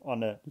regression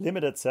on a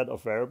limited set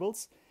of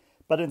variables,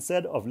 but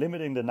instead of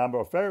limiting the number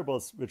of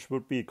variables, which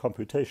would be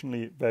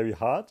computationally very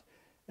hard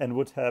and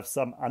would have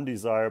some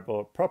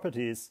undesirable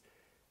properties,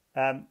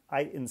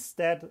 I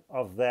instead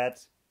of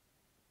that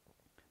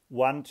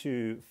want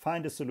to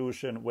find a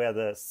solution where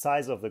the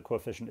size of the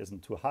coefficient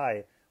isn't too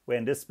high, where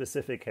in this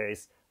specific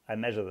case, I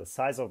measure the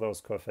size of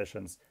those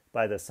coefficients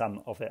by the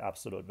sum of their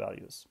absolute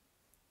values.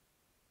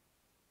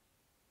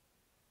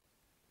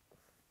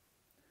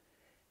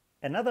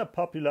 Another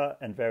popular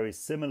and very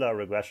similar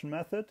regression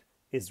method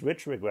is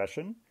ridge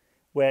regression,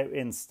 where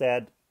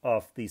instead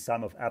of the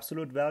sum of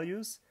absolute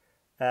values,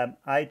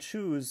 I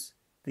choose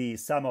the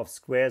sum of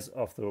squares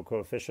of the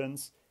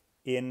coefficients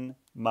in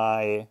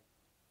my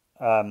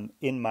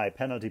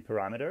penalty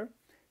parameter.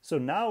 So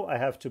now I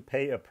have to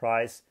pay a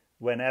price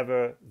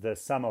whenever the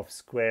sum of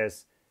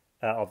squares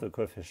of the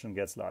coefficient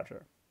gets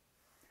larger.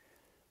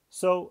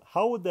 So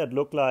how would that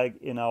look like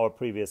in our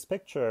previous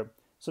picture?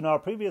 So in our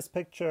previous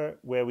picture,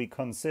 where we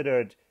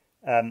considered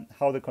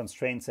how the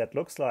constraint set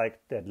looks like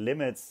that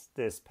limits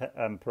this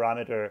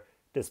parameter,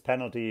 this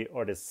penalty,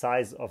 or the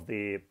size of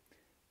the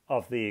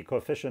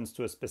coefficients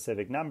to a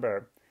specific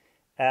number,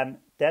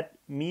 that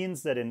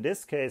means that in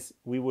this case,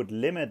 we would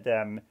limit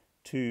them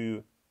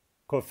to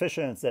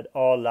coefficients that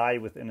all lie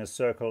within a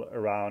circle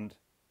around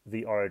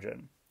the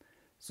origin.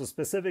 So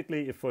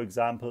specifically, if, for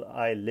example,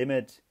 I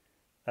limit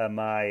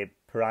my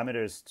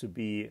parameters to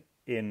be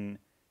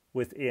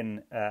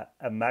within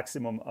a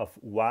maximum of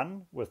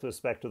 1 with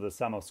respect to the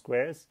sum of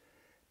squares,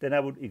 then I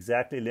would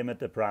exactly limit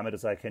the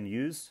parameters I can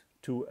use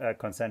to a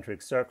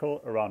concentric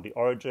circle around the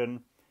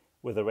origin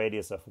with a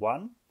radius of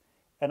 1.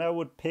 And I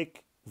would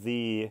pick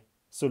the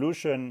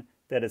solution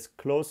that is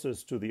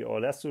closest to the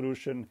OLS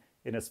solution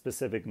in a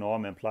specific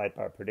norm implied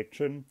by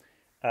prediction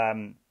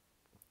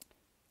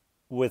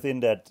within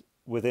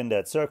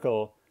that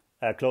circle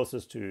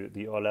closest to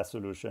the OLS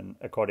solution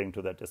according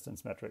to that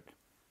distance metric.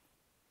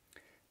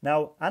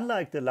 Now,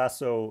 unlike the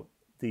lasso,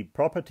 the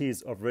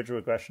properties of ridge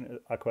regression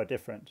are quite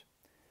different.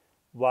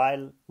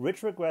 While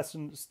ridge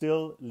regression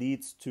still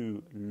leads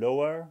to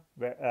lower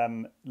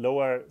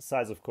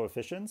size of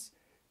coefficients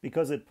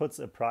because it puts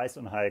a price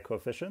on higher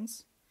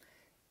coefficients,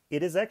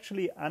 it is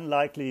actually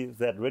unlikely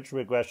that ridge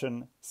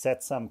regression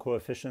sets some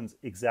coefficients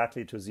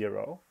exactly to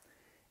 0.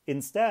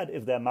 Instead,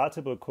 if there are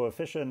multiple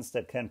coefficients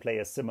that can play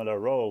a similar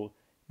role,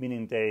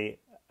 meaning they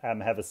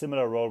have a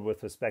similar role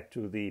with respect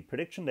to the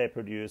prediction they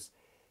produce,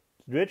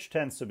 ridge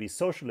tends to be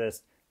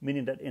socialist,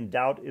 meaning that in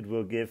doubt it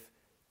will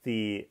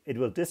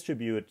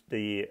distribute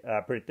the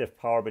predictive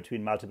power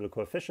between multiple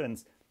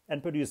coefficients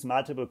and produce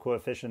multiple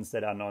coefficients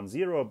that are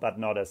non-zero but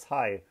not as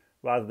high,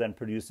 rather than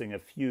producing a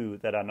few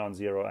that are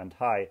non-zero and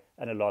high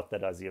and a lot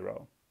that are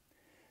 0.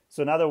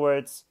 So in other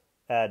words,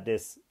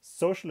 this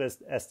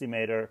socialist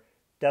estimator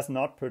does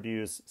not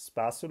produce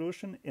sparse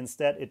solution.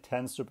 Instead, it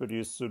tends to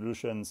produce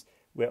solutions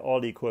where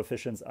all the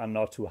coefficients are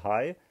not too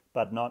high,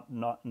 but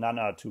none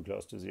are too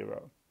close to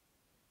 0.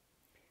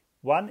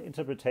 One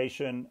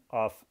interpretation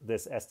of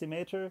this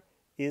estimator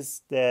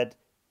is that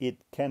it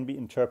can be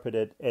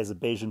interpreted as a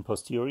Bayesian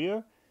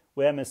posterior,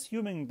 where I'm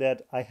assuming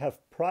that I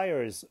have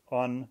priors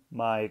on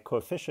my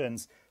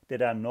coefficients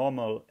that are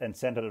normal and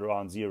centered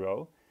around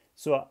 0.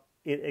 So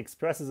it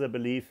expresses a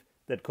belief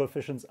that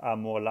coefficients are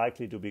more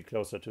likely to be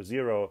closer to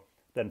 0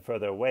 than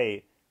further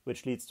away,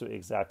 which leads to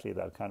exactly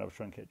that kind of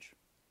shrinkage.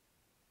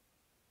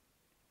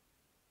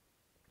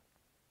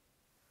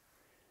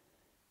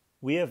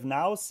 We have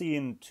now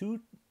seen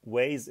two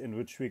ways in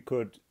which we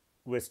could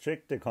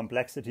restrict the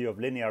complexity of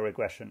linear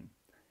regression.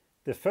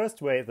 The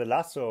first way, the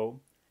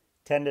lasso,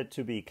 tended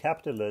to be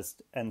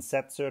capitalist and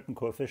set certain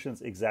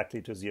coefficients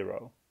exactly to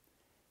 0.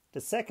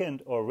 The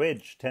second, or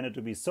ridge, tended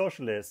to be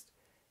socialist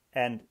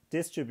and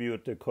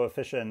distribute the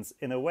coefficients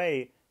in a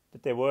way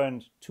that they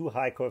weren't too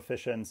high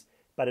coefficients,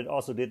 but it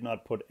also did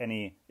not put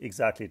any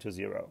exactly to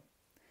 0.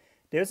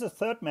 There's a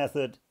third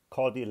method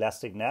called the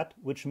elastic net,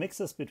 which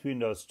mixes between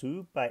those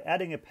two by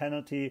adding a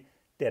penalty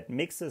that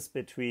mixes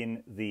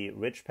between the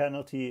ridge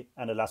penalty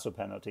and the lasso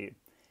penalty.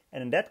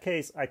 And in that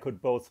case, I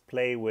could both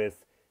play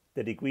with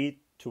the degree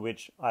to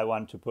which I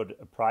want to put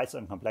a price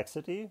on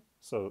complexity,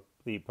 so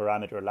the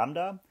parameter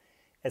lambda,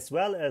 as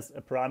well as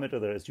a parameter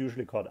that is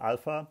usually called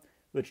alpha,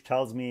 which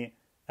tells me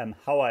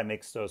how I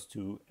mix those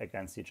two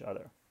against each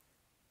other.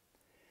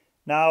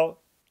 Now,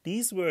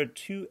 these were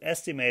two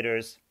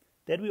estimators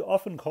that we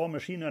often call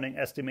machine learning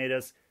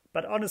estimators,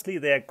 but honestly,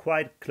 they're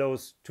quite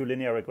close to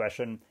linear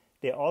regression.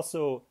 They're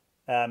also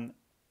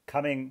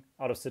coming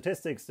out of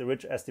statistics. The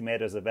ridge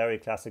estimator is a very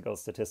classical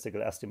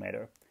statistical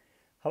estimator.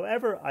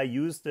 However, I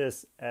use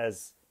this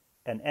as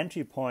an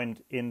entry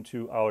point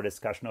into our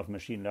discussion of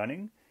machine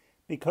learning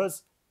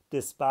because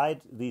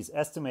despite these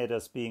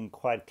estimators being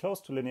quite close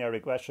to linear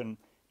regression,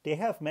 they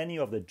have many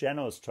of the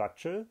general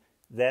structure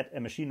that a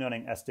machine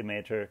learning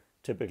estimator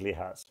typically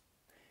has.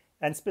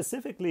 And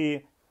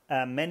specifically,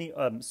 many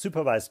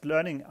supervised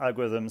learning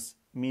algorithms,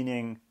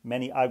 meaning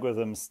many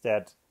algorithms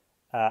that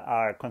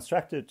are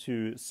constructed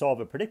to solve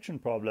a prediction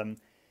problem,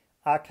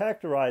 are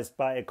characterized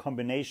by a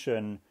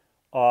combination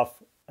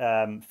of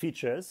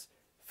features.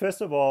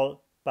 First of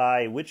all,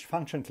 by which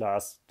function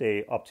class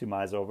they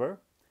optimize over.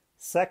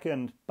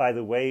 Second, by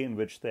the way in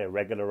which they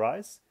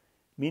regularize,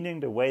 meaning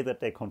the way that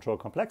they control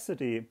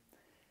complexity.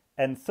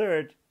 And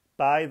third,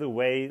 by the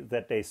way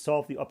that they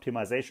solve the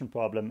optimization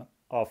problem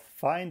of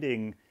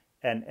finding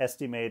an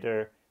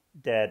estimator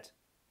that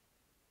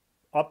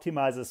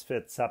optimizes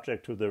fit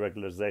subject to the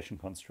regularization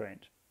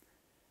constraint.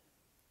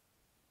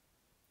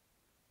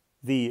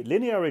 The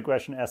linear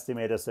regression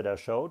estimators that I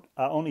showed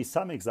are only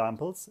some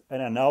examples,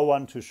 and I now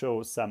want to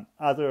show some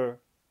other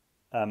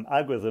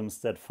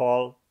algorithms that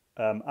fall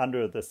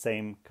under the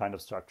same kind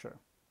of structure.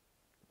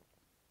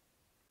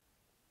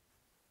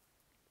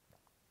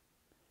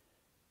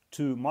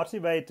 To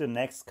motivate the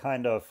next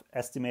kind of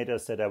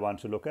estimators that I want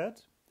to look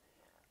at,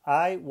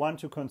 I want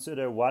to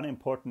consider one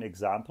important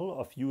example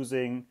of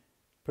using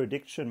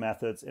prediction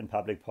methods in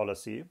public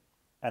policy,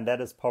 and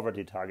that is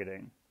poverty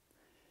targeting.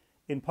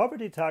 In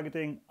poverty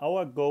targeting,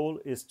 our goal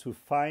is to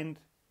find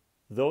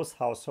those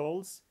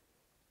households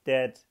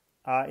that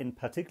are in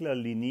particular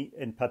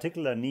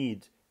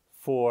need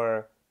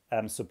for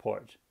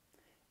support.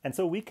 And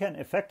so we can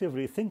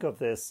effectively think of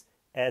this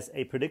as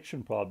a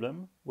prediction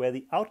problem where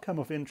the outcome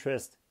of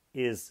interest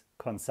is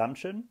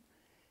consumption,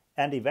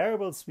 and the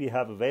variables we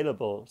have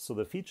available, so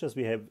the features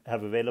we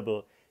have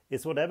available,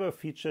 is whatever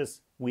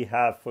features we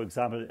have, for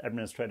example,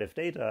 administrative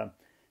data,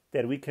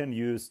 that we can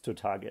use to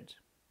target.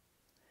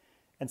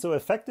 And so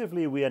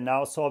effectively, we are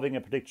now solving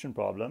a prediction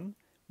problem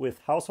with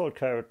household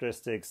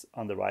characteristics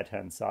on the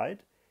right-hand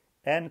side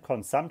and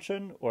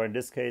consumption, or in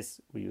this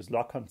case, we use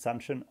log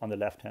consumption on the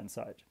left-hand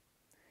side.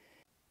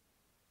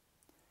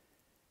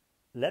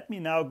 Let me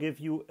now give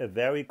you a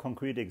very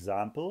concrete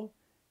example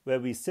where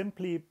we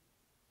simply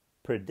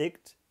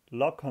predict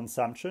log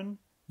consumption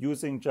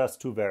using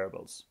just two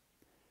variables.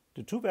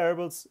 The two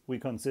variables we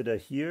consider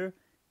here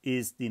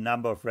is the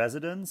number of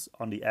residents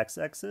on the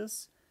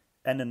x-axis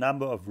and the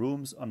number of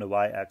rooms on the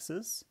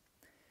y-axis.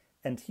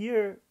 And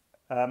here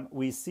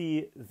we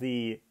see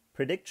the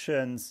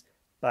predictions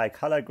by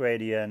color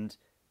gradient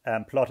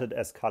plotted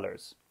as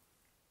colors.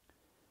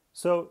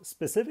 So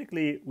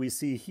specifically, we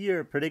see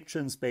here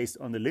predictions based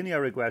on the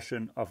linear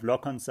regression of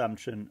log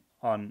consumption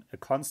on a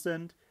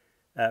constant,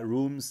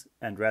 rooms,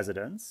 and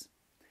residents.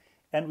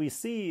 And we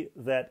see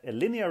that a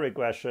linear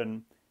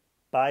regression,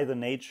 by the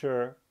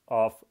nature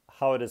of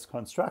how it is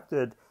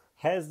constructed,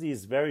 has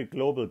these very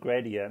global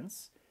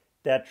gradients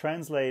that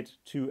translate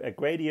to a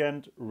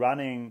gradient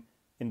running,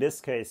 in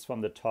this case,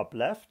 from the top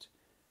left,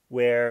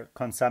 where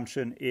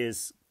consumption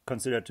is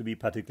considered to be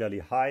particularly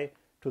high,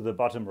 to the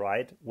bottom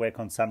right, where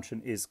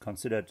consumption is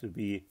considered to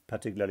be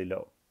particularly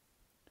low.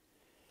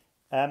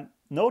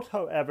 Note,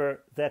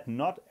 however, that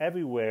not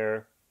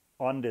everywhere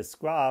on this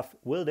graph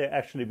will there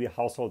actually be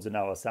households in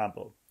our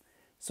sample.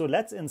 So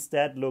let's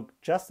instead look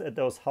just at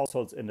those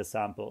households in the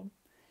sample.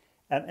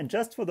 And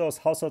just for those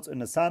households in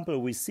the sample,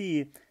 we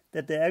see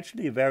that there are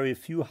actually very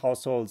few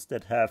households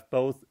that have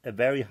both a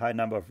very high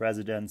number of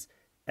residents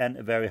and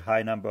a very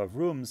high number of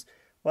rooms,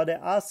 while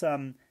there are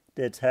some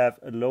that have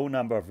a low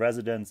number of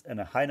residents and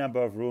a high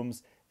number of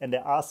rooms, and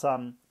there are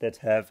some that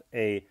have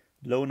a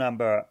low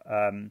number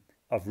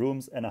of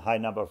rooms and a high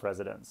number of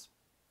residents.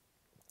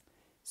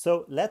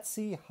 So let's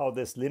see how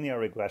this linear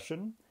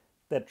regression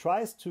that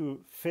tries to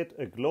fit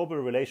a global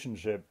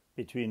relationship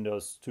between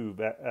those two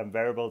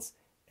variables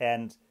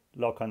and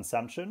log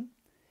consumption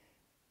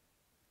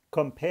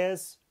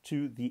compares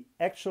to the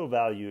actual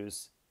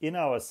values in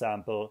our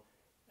sample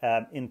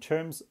in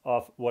terms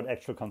of what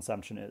actual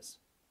consumption is.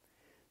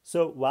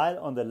 So while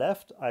on the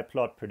left I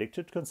plot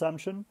predicted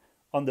consumption,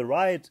 on the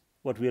right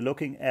what we're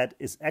looking at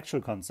is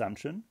actual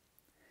consumption.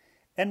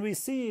 And we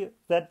see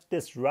that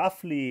this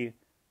roughly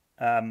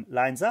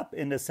lines up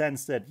in the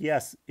sense that,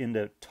 yes, in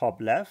the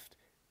top left,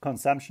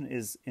 consumption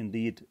is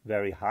indeed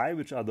very high,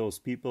 which are those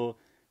people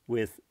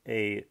with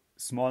a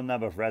small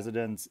number of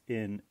residents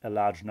in a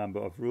large number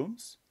of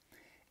rooms.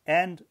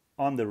 And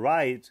on the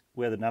right,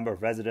 where the number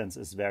of residents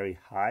is very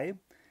high,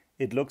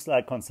 it looks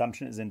like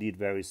consumption is indeed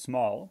very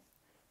small.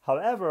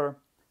 However,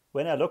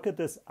 when I look at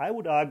this, I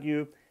would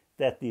argue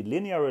that the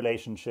linear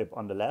relationship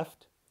on the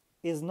left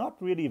is not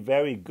really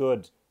very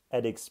good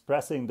at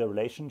expressing the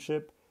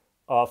relationship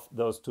of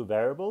those two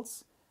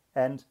variables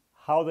and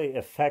how they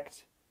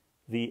affect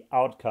the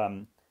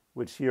outcome,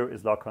 which here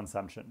is log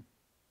consumption.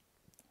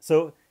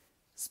 So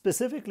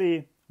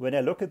specifically, when I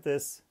look at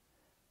this,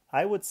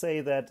 I would say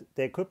that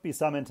there could be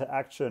some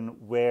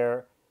interaction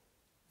where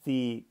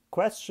the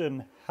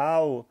question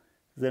how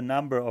the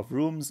number of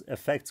rooms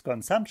affects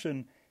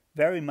consumption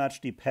very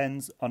much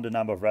depends on the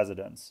number of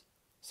residents.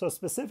 So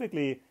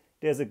specifically,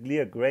 there's a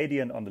clear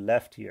gradient on the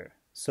left here.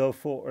 So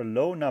for a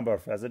low number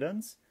of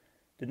residents,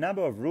 the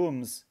number of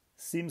rooms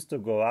seems to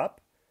go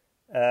up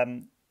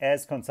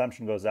as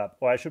consumption goes up.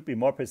 Or I should be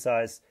more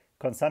precise,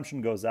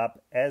 consumption goes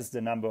up as the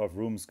number of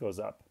rooms goes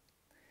up.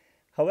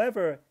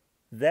 However,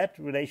 that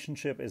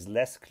relationship is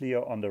less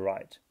clear on the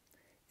right.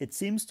 It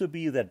seems to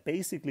be that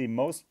basically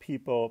most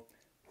people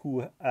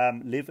who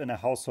live in a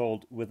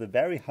household with a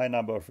very high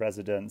number of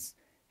residents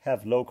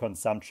have low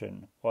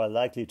consumption or are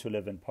likely to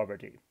live in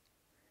poverty.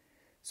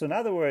 So in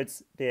other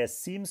words, there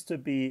seems to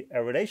be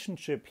a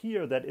relationship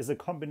here that is a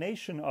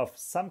combination of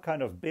some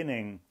kind of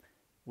binning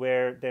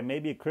where there may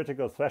be a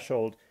critical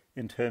threshold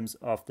in terms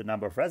of the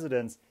number of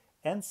residents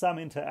and some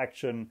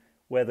interaction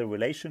where the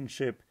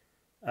relationship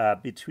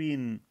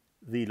between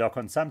the log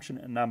consumption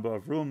and number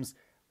of rooms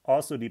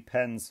also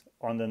depends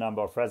on the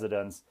number of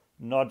residents,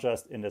 not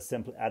just in the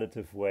simple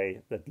additive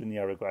way that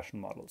linear regression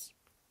models.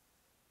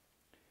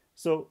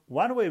 So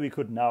one way we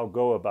could now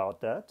go about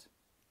that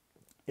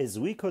is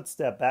we could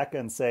step back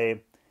and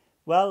say,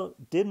 well,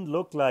 didn't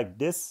look like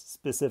this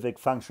specific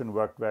function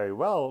worked very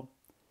well,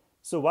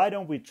 so why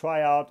don't we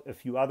try out a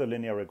few other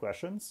linear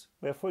regressions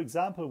where, for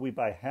example, we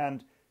by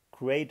hand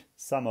create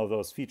some of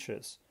those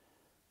features.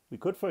 We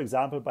could, for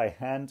example, by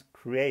hand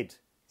create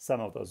some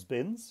of those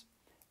bins,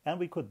 and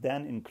we could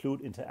then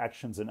include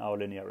interactions in our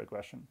linear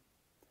regression.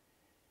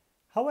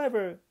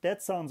 However,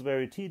 that sounds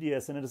very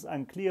tedious, and it is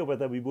unclear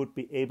whether we would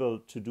be able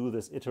to do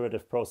this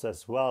iterative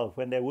process well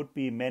when there would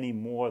be many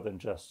more than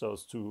just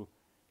those two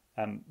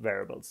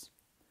variables.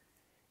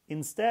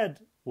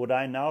 Instead, what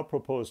I now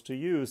propose to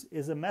use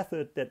is a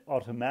method that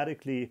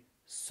automatically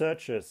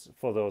searches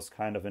for those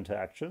kind of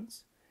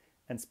interactions,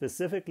 and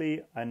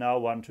specifically, I now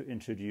want to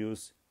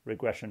introduce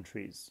regression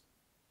trees.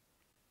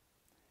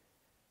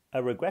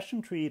 A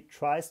regression tree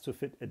tries to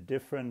fit a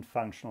different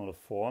functional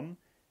form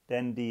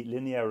than the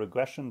linear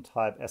regression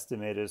type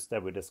estimators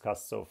that we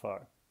discussed so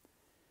far.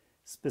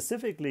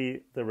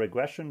 Specifically, the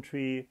regression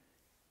tree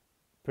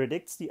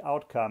predicts the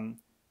outcome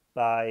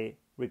by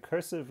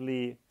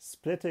recursively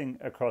splitting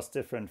across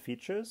different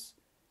features,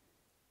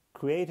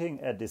 creating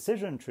a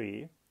decision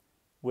tree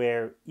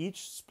where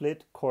each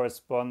split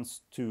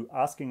corresponds to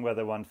asking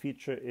whether one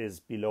feature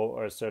is below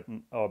or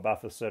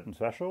above a certain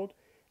threshold,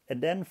 and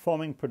then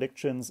forming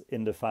predictions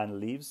in the final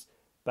leaves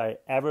by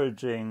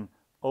averaging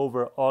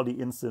over all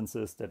the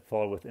instances that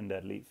fall within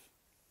that leaf.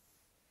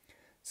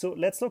 So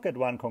let's look at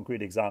one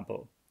concrete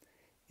example.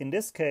 In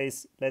this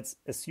case, let's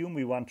assume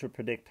we want to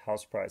predict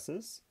house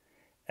prices.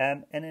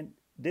 And in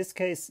this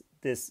case,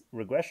 this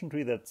regression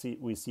tree that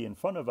we see in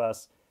front of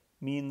us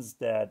means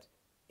that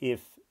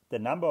if the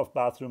number of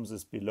bathrooms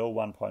is below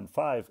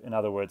 1.5, in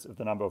other words, if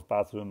the number of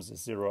bathrooms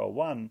is 0 or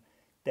 1,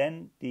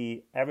 then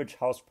the average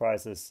house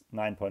price is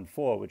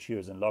 9.4, which here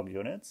is in log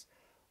units.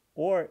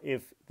 Or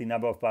if the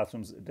number of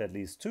bathrooms is at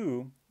least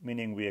 2,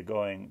 meaning we are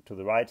going to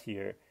the right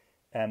here,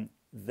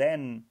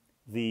 then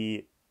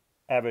the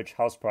average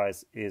house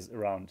price is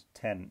around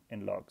 10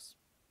 in logs.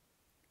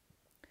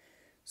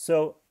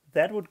 So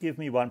that would give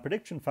me one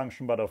prediction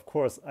function, but of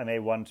course I may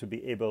want to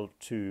be able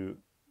to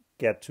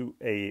get to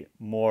a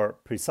more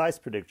precise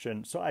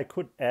prediction. So I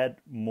could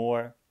add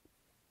more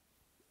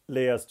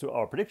layers to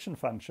our prediction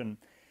function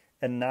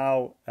and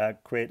now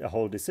create a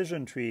whole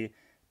decision tree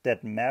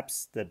that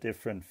maps the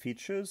different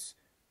features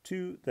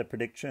to the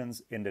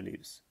predictions in the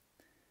leaves.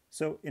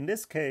 So in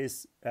this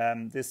case,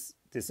 this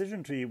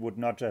decision tree would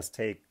not just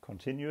take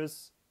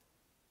continuous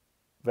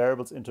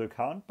variables into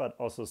account, but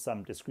also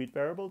some discrete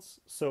variables.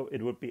 So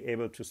it would be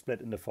able to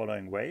split in the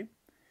following way.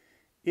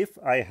 If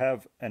I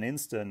have an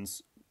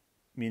instance,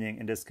 meaning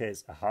in this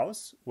case a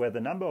house, where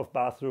the number of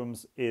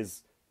bathrooms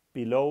is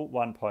below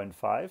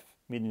 1.5,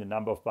 meaning the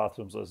number of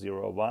bathrooms are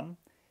 0 or 1,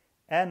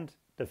 and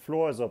the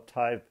floor is of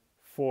type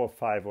 4,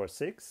 5, or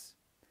 6,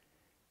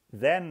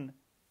 then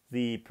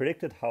the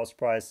predicted house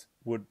price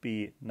would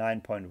be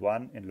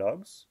 9.1 in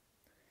logs.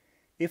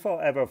 If,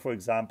 however, for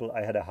example,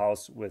 I had a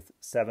house with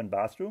 7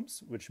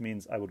 bathrooms, which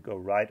means I would go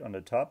right on the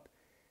top,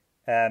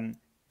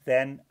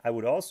 then I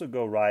would also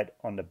go right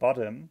on the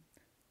bottom.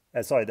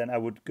 Then I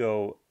would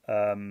go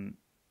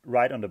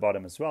right on the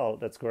bottom as well.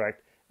 That's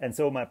correct. And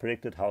so my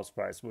predicted house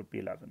price would be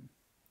 11.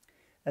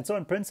 And so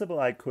in principle,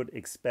 I could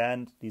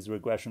expand these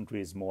regression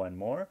trees more and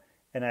more,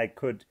 and I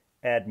could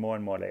add more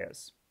and more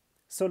layers.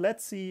 So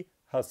let's see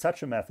how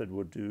such a method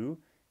would do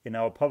in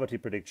our poverty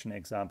prediction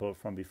example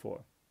from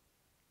before.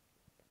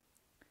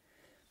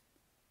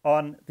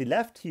 On the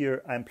left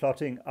here, I'm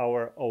plotting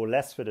our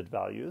OLS fitted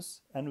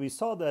values, and we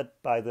saw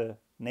that by the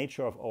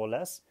nature of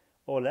OLS,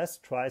 OLS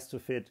tries to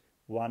fit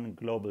one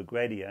global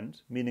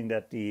gradient, meaning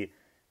that the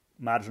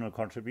marginal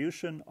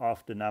contribution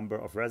of the number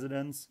of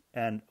residents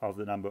and of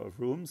the number of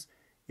rooms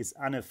is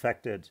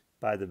unaffected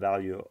by the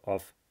value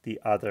of the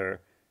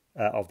other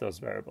of those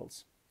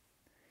variables.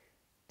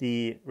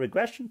 The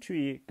regression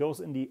tree goes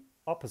in the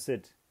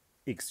opposite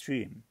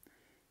extreme.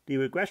 The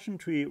regression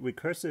tree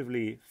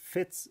recursively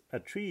fits a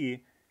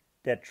tree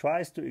that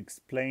tries to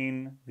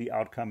explain the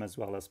outcome as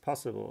well as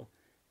possible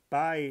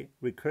by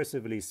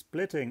recursively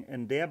splitting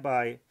and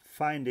thereby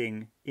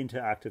finding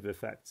interactive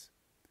effects.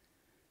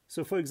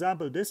 So for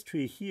example, this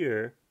tree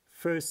here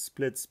first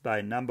splits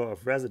by number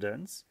of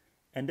residents,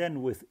 and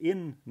then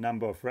within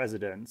number of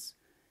residents,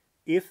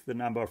 if the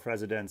number of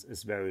residents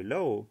is very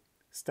low,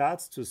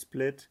 starts to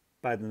split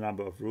by the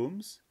number of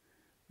rooms,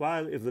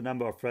 while if the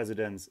number of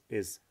residents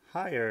is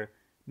higher,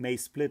 may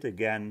split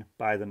again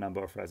by the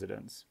number of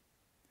residents.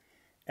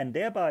 And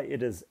thereby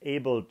it is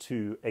able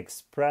to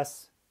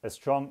express a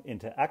strong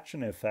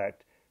interaction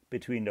effect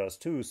between those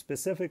two,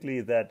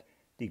 specifically that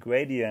the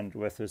gradient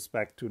with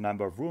respect to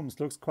number of rooms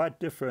looks quite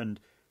different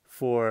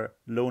for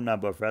low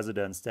number of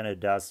residents than it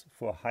does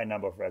for high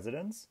number of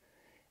residents.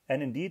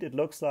 And indeed, it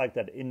looks like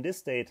that in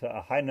this data,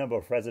 a high number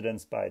of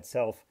residents by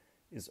itself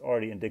is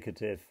already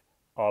indicative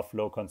of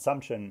low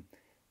consumption,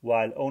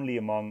 while only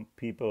among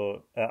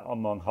people,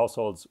 among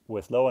households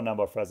with lower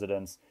number of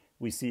residents,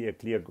 we see a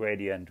clear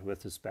gradient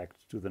with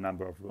respect to the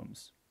number of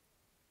rooms.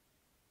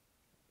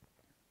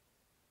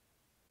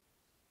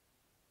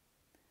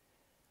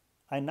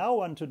 I now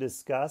want to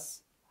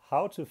discuss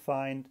how to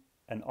find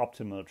an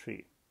optimal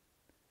tree.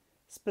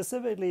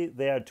 Specifically,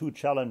 there are two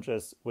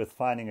challenges with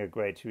finding a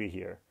great tree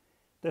here.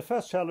 The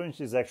first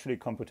challenge is actually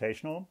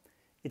computational.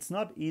 It's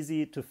not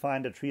easy to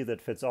find a tree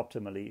that fits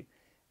optimally,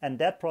 and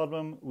that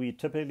problem we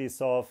typically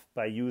solve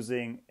by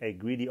using a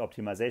greedy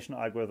optimization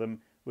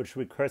algorithm which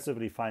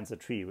recursively finds a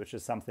tree, which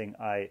is something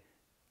I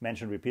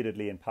mentioned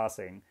repeatedly in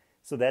passing.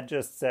 So that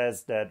just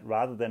says that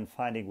rather than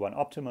finding one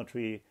optimal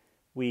tree,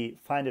 we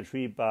find a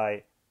tree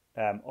by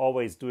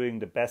always doing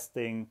the best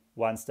thing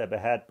one step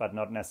ahead, but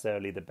not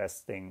necessarily the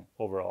best thing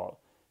overall.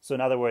 So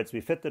in other words,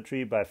 we fit the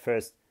tree by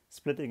first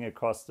splitting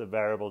across the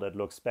variable that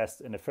looks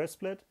best in the first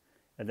split,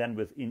 and then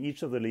within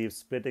each of the leaves,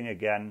 splitting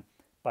again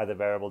by the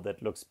variable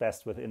that looks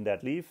best within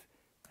that leaf,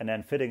 and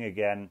then fitting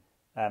again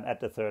at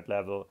the third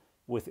level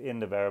within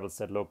the variables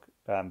that look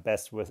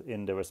best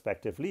within the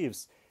respective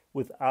leaves,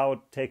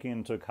 without taking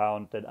into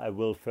account that I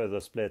will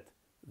further split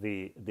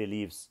the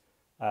leaves,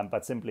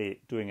 but simply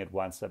doing it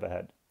one step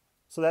ahead.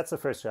 So that's the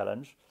first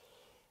challenge.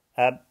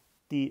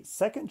 The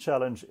second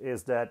challenge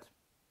is that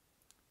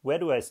where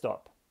do I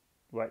stop?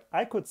 Right?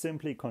 I could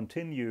simply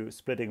continue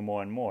splitting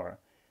more and more.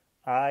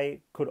 I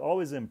could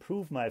always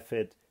improve my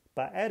fit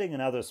by adding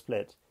another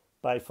split,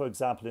 by, for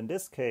example, in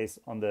this case,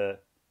 on the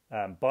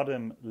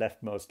bottom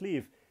leftmost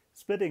leaf,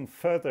 splitting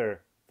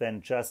further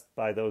than just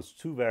by those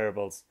two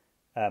variables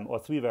or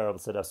three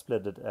variables that are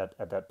splitted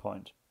at that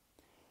point.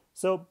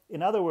 So,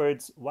 in other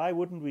words, why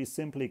wouldn't we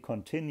simply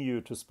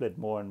continue to split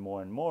more and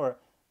more and more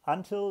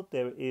until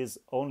there is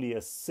only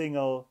a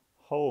single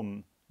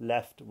home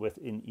left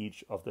within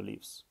each of the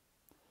leaves?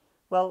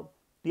 Well,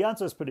 the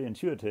answer is pretty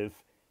intuitive.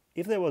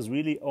 If there was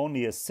really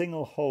only a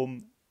single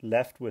home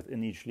left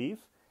within each leaf,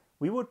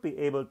 we would be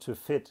able to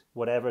fit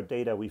whatever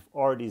data we've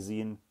already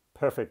seen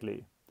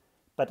perfectly.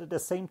 But at the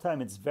same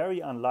time, it's very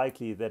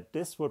unlikely that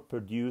this would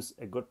produce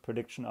a good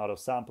prediction out of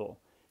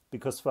sample,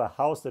 because for a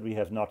house that we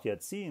have not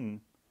yet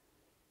seen,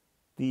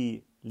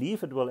 the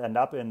leaf it will end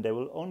up in, there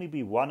will only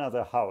be one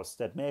other house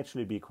that may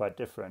actually be quite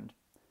different.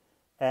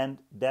 And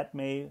that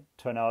may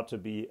turn out to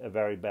be a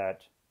very bad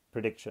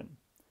prediction.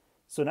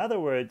 So in other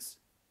words,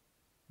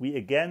 we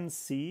again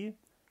see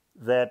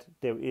that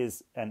there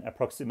is an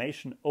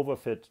approximation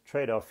overfit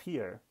trade-off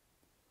here.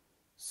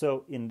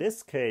 So in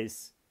this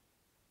case,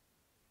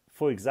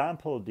 for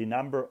example, the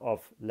number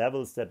of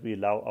levels that we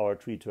allow our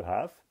tree to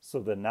have, so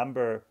the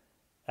number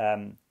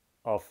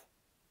of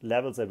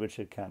levels at which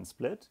it can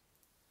split,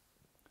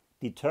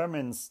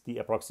 determines the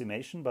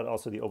approximation, but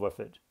also the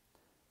overfit.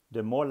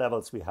 The more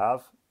levels we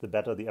have, the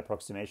better the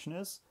approximation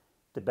is,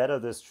 the better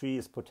this tree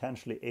is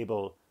potentially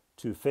able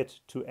to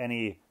fit to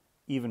any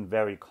even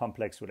very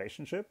complex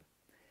relationship.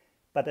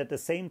 But at the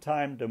same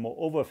time, the more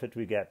overfit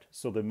we get,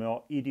 so the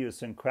more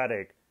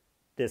idiosyncratic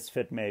this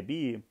fit may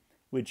be,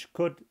 which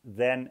could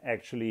then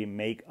actually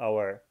make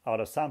our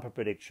out-of-sample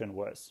prediction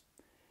worse.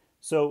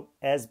 So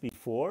as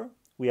before,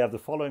 we have the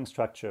following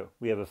structure.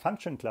 We have a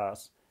function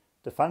class.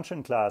 The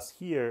function class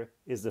here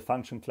is the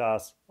function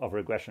class of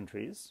regression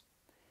trees.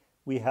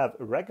 We have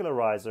a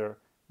regularizer,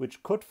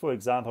 which could, for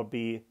example,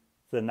 be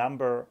the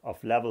number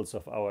of levels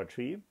of our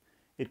tree.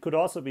 It could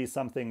also be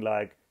something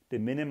like the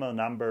minimal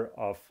number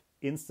of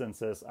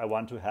instances I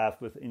want to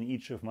have within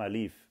each of my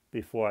leaf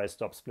before I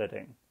stop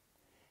splitting.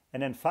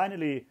 And then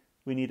finally,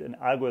 we need an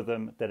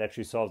algorithm that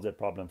actually solves that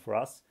problem for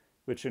us,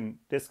 which in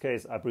this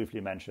case I briefly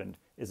mentioned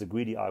is a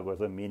greedy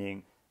algorithm,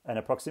 meaning an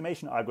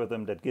approximation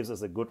algorithm that gives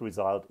us a good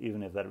result,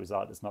 even if that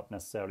result is not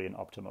necessarily an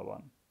optimal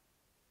one.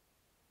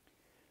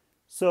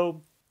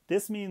 So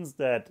this means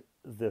that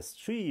this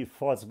tree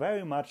falls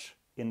very much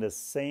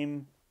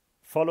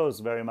follows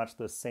very much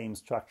the same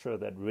structure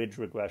that ridge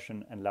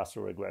regression and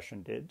lasso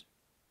regression did.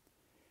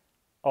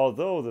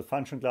 Although the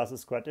function class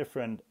is quite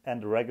different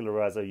and the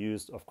regularizer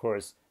used, of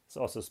course, is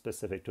also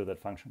specific to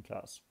that function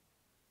class.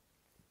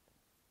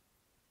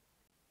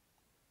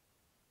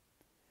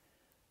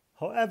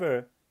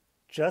 However,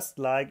 just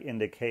like in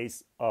the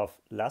case of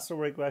lasso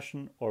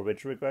regression or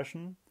ridge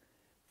regression,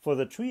 for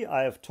the tree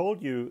I have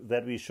told you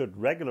that we should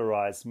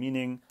regularize,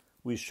 meaning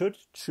we should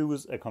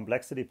choose a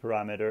complexity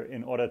parameter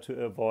in order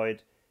to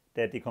avoid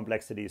that the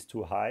complexity is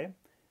too high,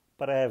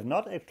 but I have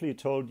not actually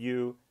told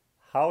you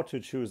how to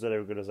choose a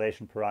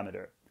regularization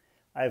parameter.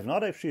 I have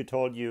not actually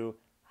told you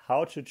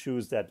how to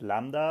choose that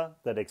lambda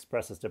that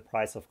expresses the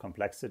price of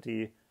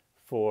complexity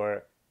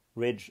for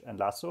ridge and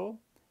lasso,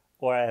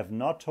 or I have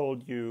not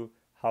told you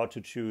how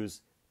to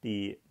choose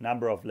the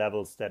number of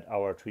levels that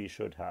our tree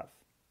should have.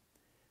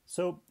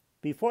 So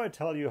before I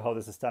tell you how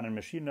this is done in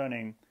machine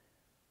learning,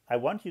 I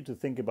want you to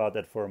think about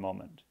that for a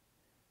moment.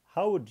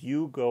 How would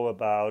you go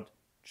about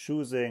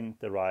choosing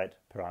the right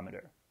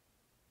parameter?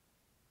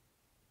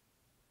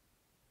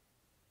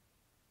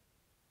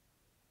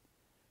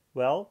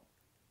 Well,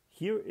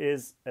 here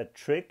is a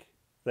trick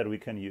that we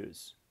can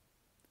use.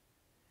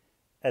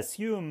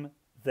 Assume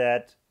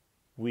that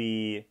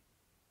we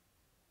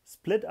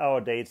split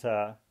our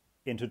data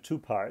into two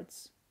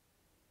parts,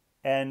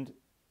 and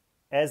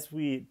as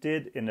we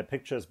did in the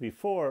pictures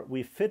before,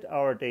 we fit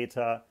our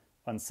data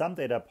on some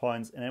data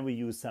points and then we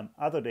use some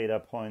other data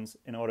points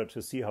in order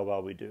to see how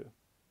well we do.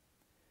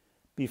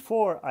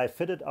 Before, I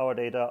fitted our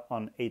data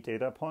on 8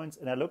 data points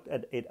and I looked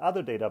at 8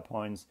 other data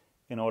points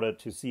in order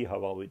to see how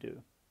well we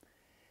do.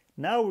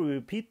 Now we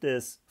repeat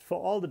this for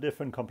all the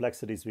different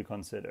complexities we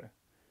consider.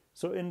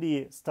 So in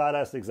the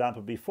stylized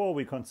example before,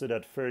 we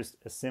considered first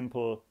a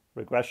simple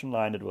regression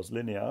line that was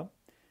linear.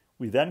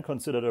 We then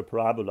considered a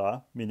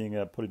parabola, meaning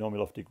a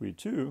polynomial of degree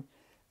 2,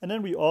 and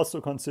then we also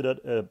considered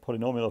a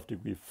polynomial of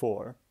degree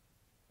 4.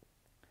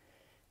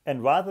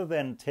 And rather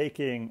than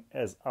taking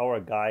as our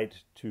guide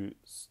to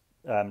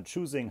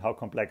choosing how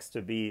complex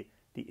to be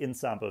the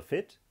in-sample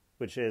fit,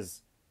 which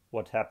is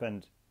what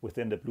happened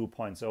within the blue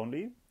points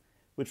only,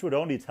 which would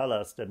only tell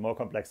us that more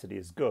complexity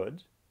is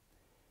good,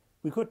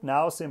 we could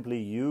now simply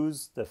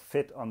use the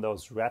fit on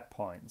those red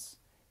points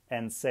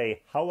and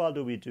say, how well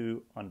do we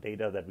do on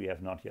data that we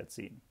have not yet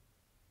seen?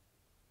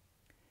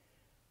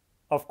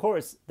 Of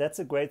course, that's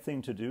a great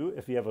thing to do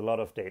if we have a lot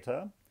of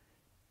data,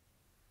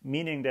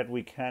 meaning that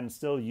we can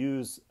still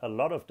use a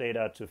lot of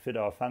data to fit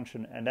our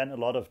function and then a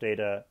lot of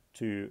data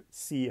to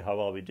see how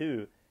well we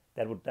do.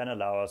 That would then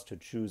allow us to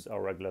choose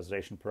our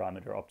regularization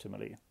parameter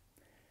optimally.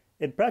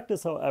 In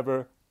practice,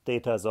 however,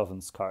 data is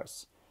often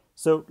scarce.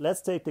 So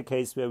let's take the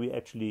case where we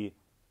actually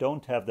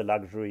don't have the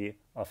luxury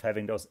of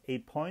having those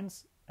 8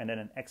 points and then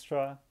an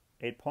extra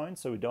 8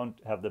 points. So we don't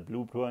have the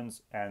blue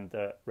points and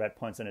the red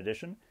points in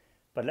addition.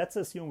 But let's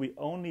assume we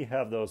only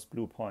have those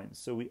blue points.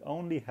 So we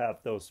only have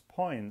those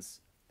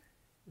points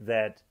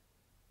that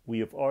we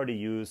have already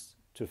used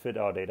to fit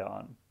our data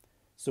on.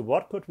 So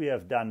what could we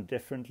have done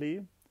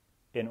differently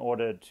in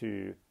order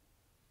to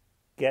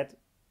get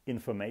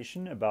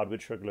information about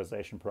which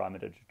regularization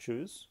parameter to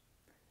choose?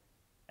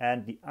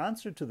 And the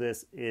answer to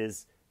this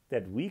is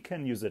that we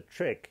can use a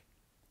trick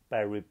by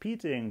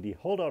repeating the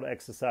holdout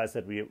exercise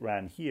that we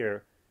ran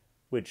here,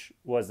 which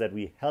was that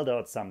we held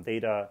out some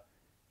data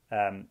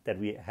that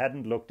we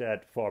hadn't looked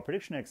at for our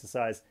prediction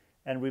exercise,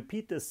 and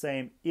repeat the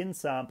same in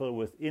sample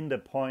within the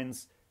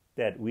points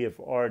that we have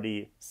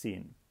already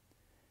seen.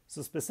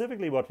 So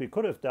specifically what we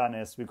could have done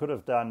is we could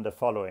have done the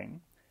following.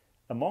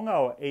 Among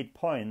our 8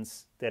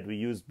 points that we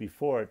used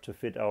before to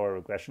fit our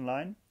regression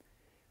line,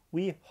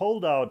 we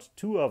hold out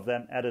 2 of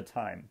them at a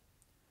time.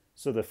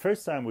 So the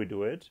first time we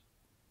do it,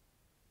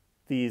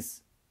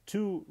 these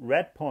 2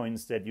 red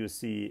points that you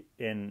see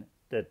in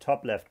the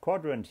top left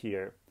quadrant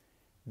here,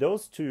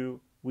 those 2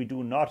 we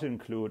do not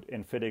include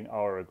in fitting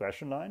our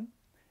regression line,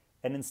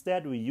 and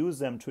instead we use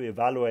them to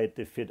evaluate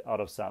the fit out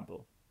of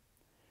sample.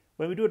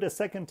 When we do it a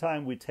second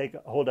time, we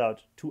hold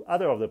out 2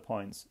 other of the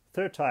points,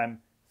 third time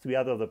 3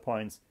 other of the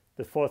points,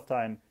 the fourth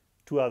time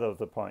 2 other of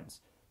the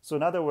points. So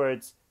in other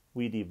words,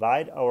 we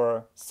divide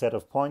our set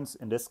of points,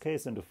 in this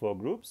case, into 4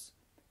 groups.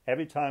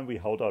 Every time we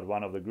hold out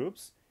one of the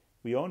groups,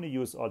 we only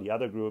use all the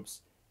other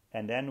groups,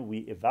 and then we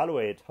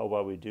evaluate how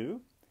well we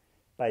do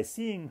by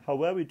seeing how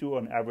well we do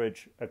on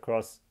average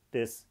across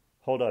this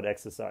holdout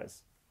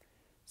exercise.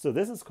 So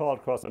this is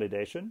called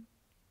cross-validation.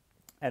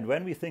 And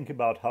when we think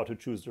about how to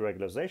choose the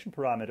regularization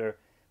parameter,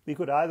 we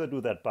could either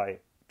do that by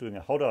doing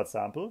a holdout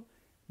sample,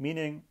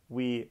 meaning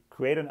we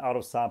create an out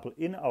of sample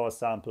in our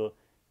sample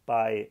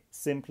by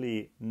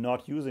simply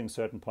not using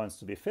certain points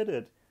to be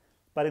fitted.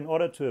 But in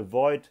order to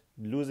avoid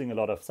losing a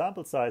lot of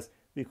sample size,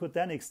 we could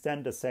then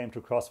extend the same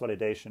to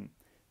cross-validation,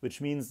 which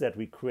means that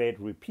we create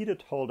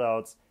repeated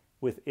holdouts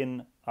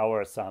within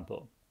our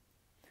sample.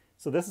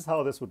 So this is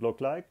how this would look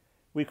like.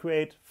 We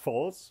create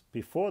folds.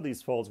 Before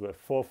these folds were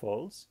 4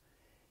 folds.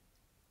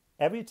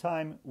 Every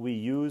time we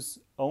use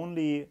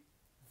only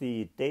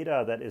the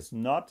data that is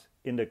not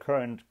in the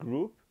current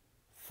group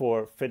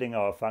for fitting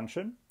our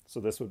function. So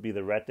this would be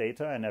the red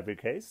data in every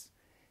case.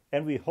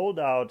 And we hold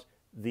out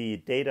the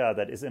data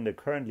that is in the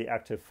currently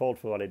active fold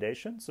for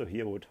validation. So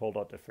here we would hold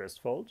out the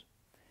first fold.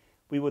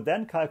 We would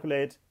then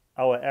calculate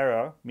our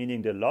error,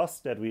 meaning the loss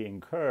that we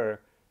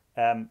incur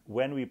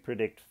when we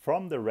predict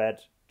from the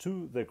red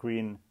to the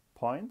green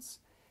points.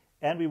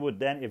 And we would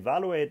then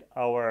evaluate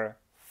our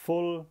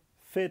full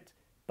fit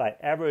by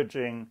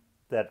averaging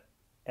that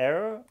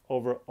error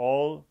over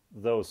all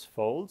those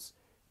folds,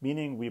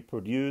 meaning we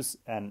produce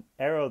an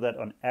error that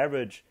on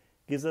average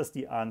gives us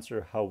the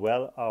answer how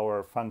well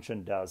our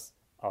function does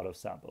out of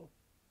sample.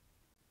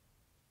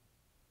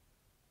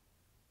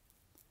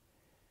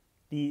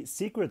 The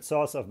secret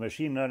sauce of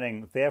machine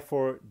learning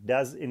therefore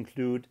does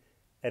include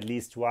at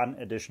least one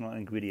additional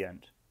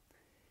ingredient.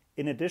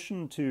 In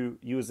addition to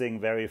using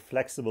very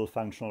flexible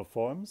functional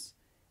forms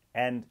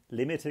and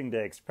limiting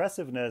their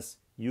expressiveness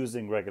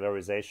using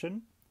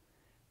regularization,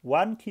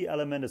 one key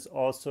element is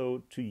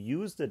also to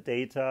use the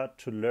data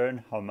to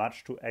learn how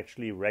much to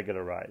actually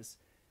regularize,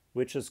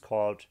 which is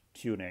called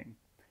tuning.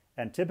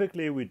 And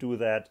typically we do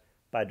that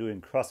by doing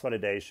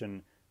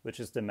cross-validation, which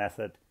is the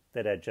method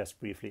that I just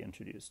briefly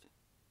introduced.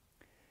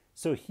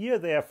 So here,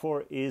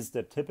 therefore, is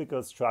the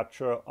typical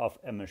structure of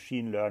a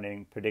machine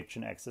learning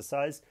prediction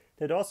exercise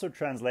that also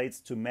translates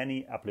to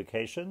many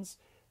applications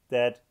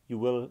that you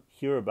will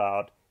hear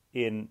about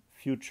in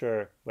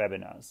future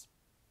webinars.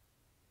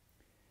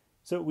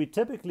 So we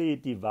typically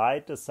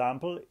divide the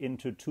sample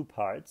into two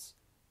parts,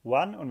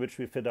 one on which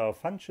we fit our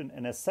function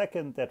and a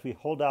second that we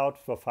hold out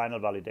for final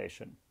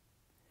validation.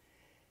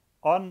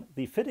 On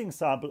the fitting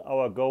sample,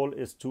 our goal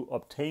is to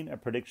obtain a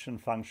prediction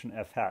function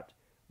f hat,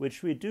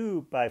 which we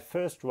do by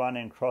first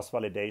running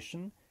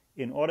cross-validation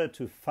in order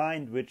to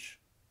find which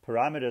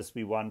parameters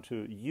we want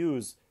to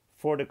use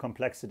for the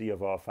complexity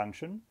of our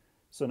function.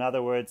 So in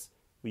other words,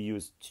 we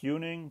use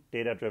tuning,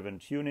 data-driven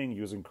tuning,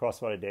 using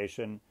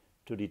cross-validation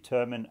to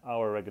determine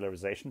our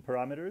regularization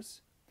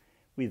parameters.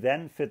 We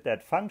then fit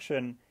that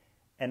function,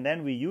 and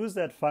then we use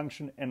that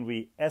function and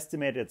we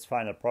estimate its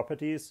final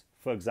properties,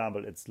 for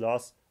example, its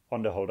loss,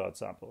 on the holdout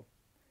sample.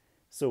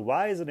 So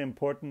why is it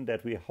important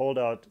that we hold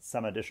out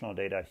some additional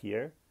data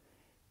here?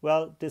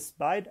 Well,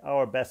 despite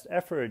our best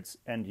efforts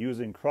and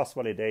using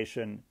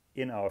cross-validation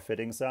in our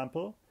fitting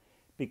sample,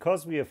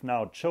 because we have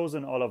now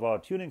chosen all of our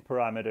tuning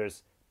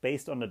parameters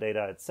based on the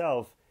data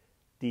itself,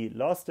 the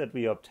loss that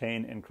we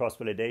obtain in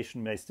cross-validation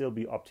may still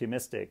be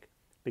optimistic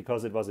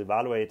because it was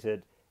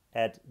evaluated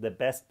at the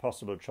best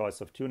possible choice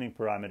of tuning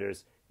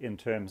parameters in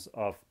terms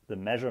of the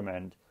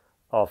measurement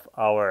of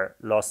our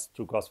loss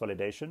through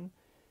cross-validation.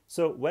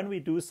 So when we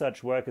do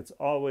such work, it's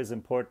always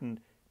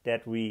important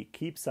that we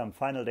keep some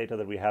final data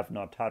that we have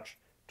not touched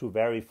to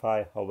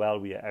verify how well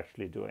we are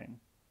actually doing.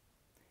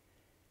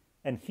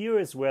 And here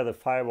is where the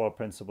firewall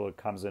principle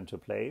comes into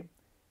play.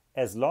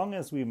 As long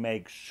as we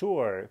make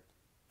sure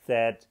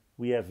that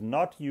we have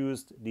not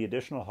used the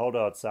additional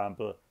holdout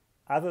sample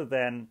other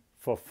than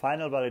for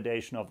final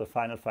validation of the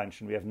final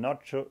function, we have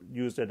not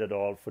used it at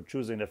all for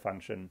choosing the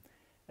function.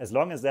 As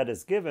long as that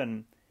is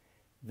given,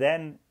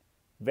 then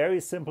very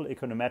simple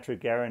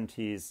econometric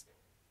guarantees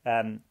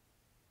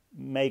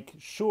make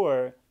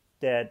sure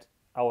that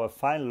our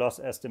final loss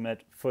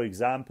estimate, for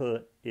example,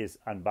 is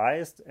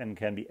unbiased and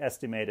can be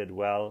estimated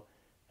well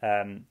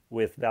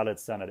with valid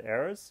standard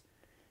errors,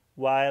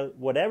 while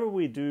whatever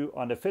we do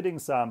on the fitting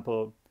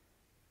sample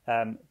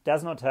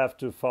does not have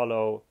to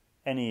follow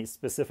any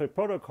specific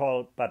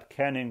protocol, but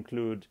can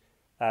include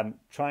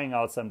trying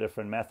out some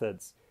different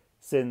methods,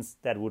 since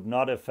that would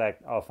not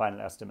affect our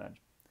final estimate.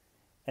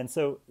 And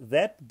so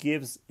that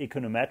gives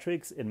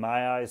econometrics, in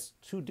my eyes,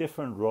 two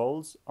different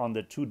roles on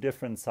the two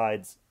different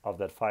sides of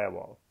that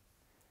firewall.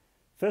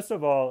 First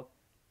of all,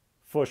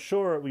 for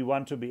sure, we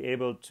want to be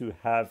able to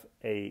have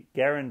a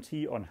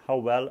guarantee on how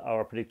well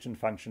our prediction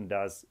function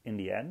does in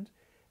the end.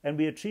 And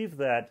we achieve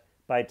that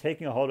by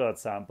taking a holdout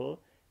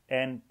sample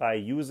and by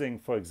using,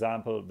 for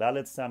example,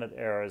 valid standard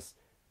errors,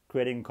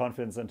 creating a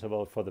confidence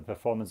interval for the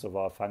performance of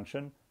our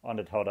function on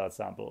that holdout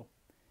sample.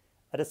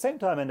 At the same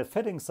time, in the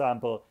fitting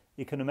sample,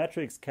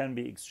 econometrics can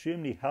be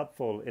extremely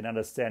helpful in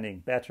understanding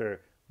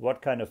better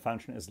what kind of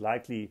function is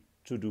likely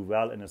to do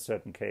well in a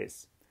certain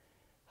case.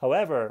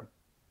 However,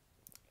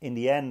 in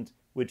the end,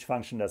 which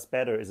function does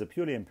better is a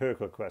purely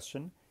empirical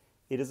question.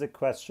 It is a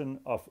question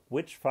of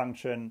which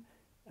function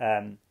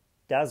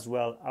does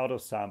well out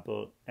of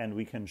sample, and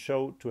we can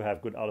show to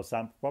have good out of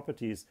sample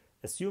properties,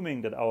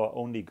 assuming that our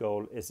only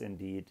goal is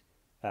indeed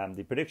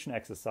the prediction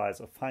exercise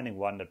of finding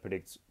one that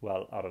predicts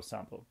well out of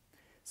sample.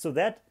 So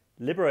that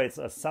liberates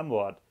us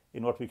somewhat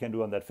in what we can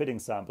do on that fitting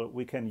sample.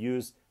 We can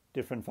use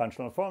different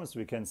functional forms.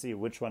 We can see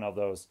which one of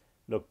those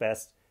look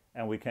best,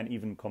 and we can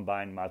even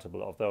combine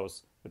multiple of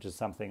those, which is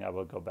something I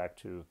will go back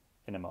to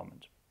in a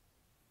moment.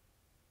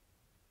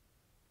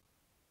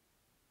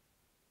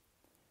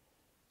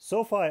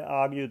 So far, I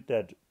argued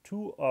that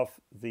two of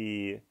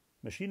the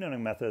machine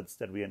learning methods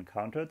that we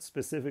encountered,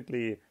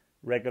 specifically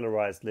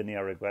regularized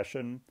linear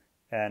regression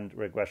and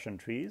regression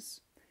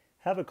trees,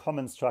 have a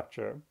common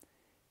structure,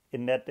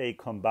 in that they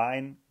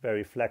combine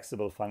very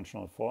flexible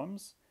functional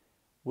forms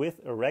with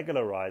a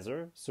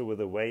regularizer, so with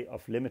a way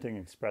of limiting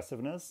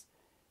expressiveness,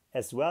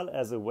 as well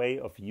as a way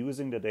of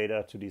using the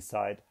data to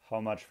decide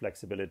how much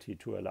flexibility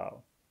to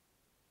allow.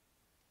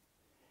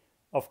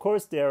 Of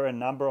course, there are a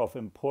number of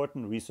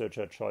important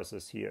researcher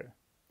choices here.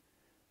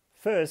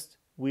 First,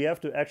 we have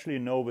to actually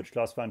know which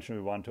loss function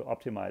we want to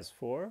optimize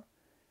for,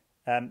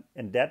 and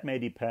that may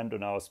depend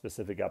on our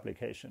specific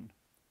application.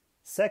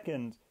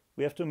 Second,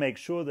 we have to make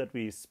sure that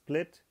we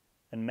split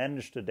and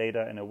manage the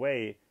data in a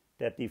way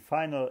that the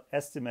final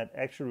estimate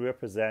actually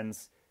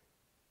represents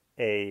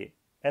an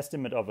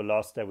estimate of a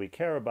loss that we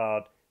care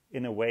about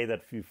in a way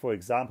that we, for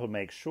example,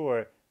 make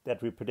sure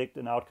that we predict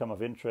an outcome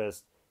of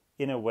interest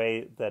in a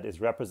way that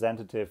is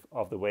representative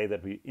of the way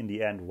that we, in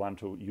the end, want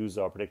to use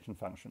our prediction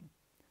function.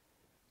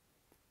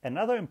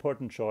 Another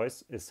important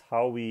choice is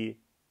how we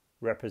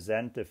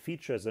represent the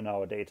features in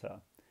our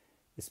data.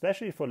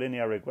 Especially for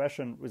linear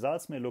regression,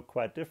 results may look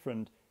quite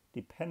different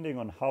depending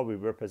on how we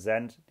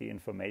represent the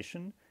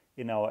information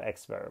in our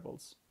X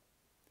variables.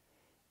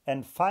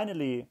 And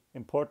finally,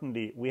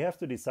 importantly, we have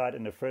to decide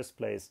in the first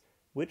place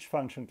which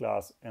function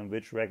class and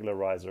which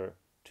regularizer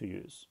to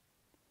use.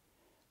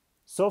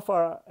 So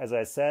far, as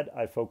I said,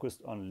 I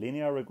focused on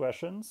linear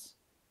regressions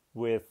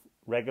with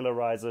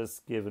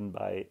regularizers given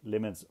by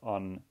limits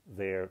on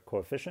their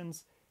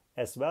coefficients,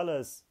 as well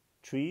as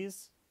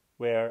trees,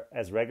 where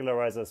as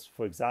regularizers,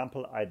 for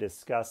example, I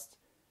discussed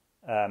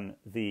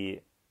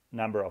the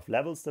number of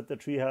levels that the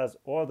tree has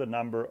or the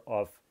number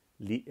of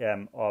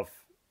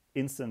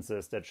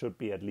instances that should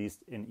be at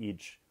least in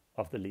each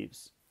of the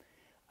leaves.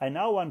 I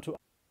now want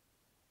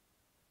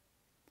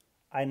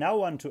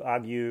to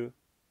argue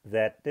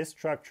that this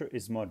structure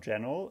is more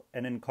general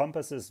and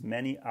encompasses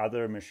many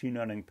other machine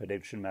learning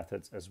prediction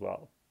methods as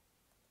well.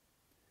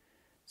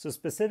 So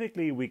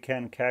specifically, we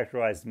can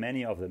characterize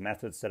many of the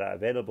methods that are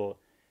available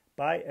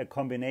by a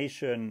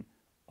combination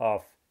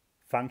of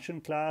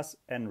function class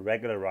and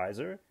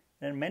regularizer.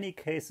 And in many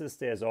cases,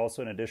 there's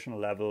also an additional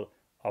level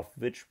of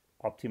which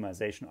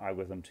optimization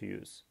algorithm to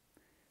use.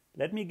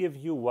 Let me give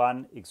you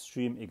one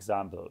extreme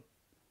example.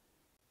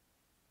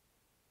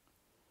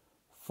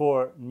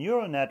 For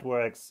neural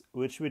networks,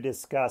 which we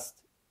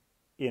discussed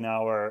in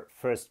our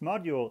first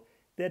module,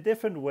 there are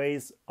different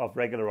ways of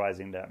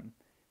regularizing them.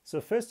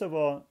 So first of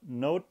all,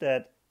 note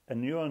that a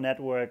neural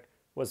network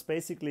was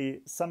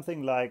basically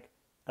something like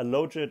a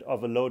logit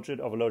of a logit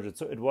of a logit.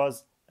 So it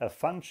was a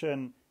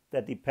function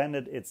that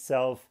depended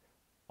itself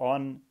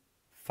on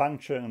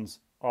functions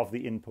of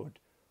the input,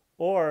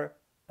 or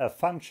a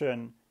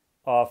function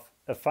of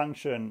a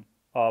function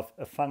of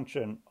a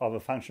function of a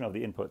function of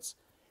the inputs.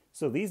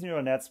 So these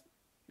neural nets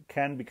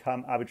can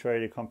become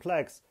arbitrarily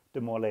complex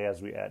the more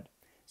layers we add.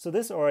 So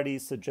this already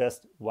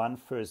suggests one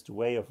first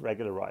way of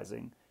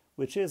regularizing,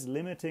 which is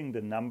limiting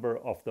the number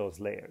of those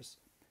layers.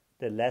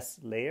 The less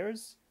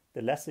layers,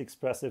 the less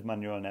expressive my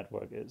neural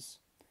network is.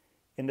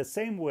 In the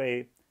same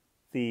way,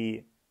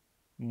 the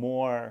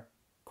more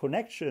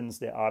connections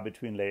there are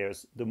between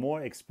layers, the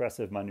more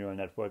expressive my neural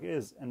network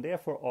is, and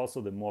therefore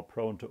also the more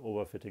prone to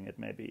overfitting it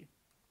may be.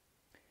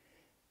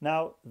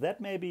 Now,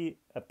 that may be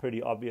a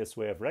pretty obvious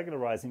way of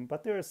regularizing,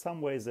 but there are some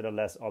ways that are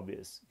less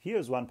obvious.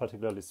 Here's one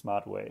particularly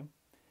smart way.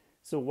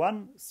 So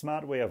one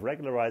smart way of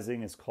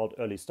regularizing is called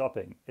early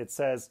stopping. It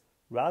says,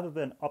 rather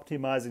than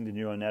optimizing the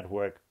neural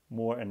network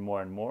more and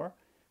more and more,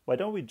 why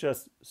don't we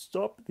just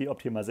stop the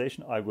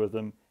optimization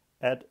algorithm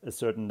at a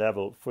certain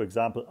level, for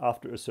example,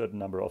 after a certain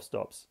number of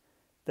stops.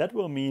 That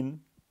will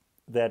mean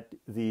that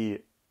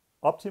the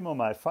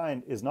optimum I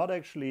find is not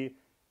actually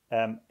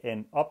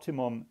an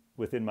optimum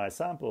within my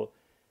sample,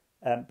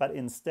 but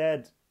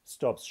instead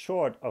stops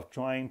short of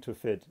trying to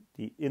fit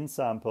the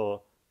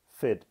in-sample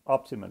fit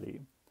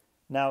optimally.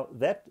 Now,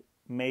 that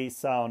may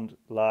sound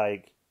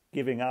like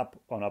giving up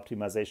on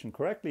optimization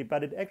correctly,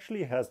 but it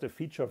actually has the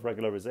feature of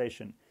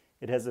regularization.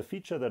 It has a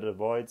feature that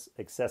avoids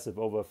excessive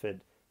overfit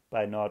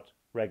by not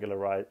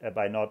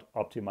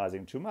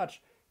optimizing too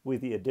much,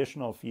 with the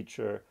additional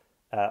feature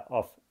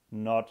of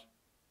not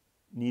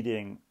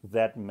needing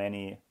that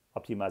many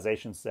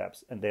optimization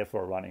steps and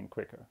therefore running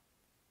quicker.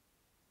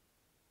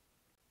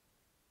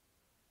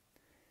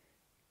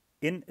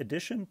 In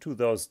addition to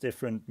those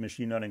different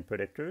machine learning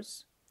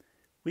predictors,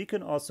 we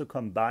can also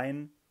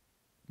combine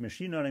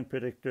machine learning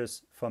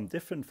predictors from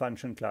different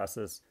function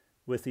classes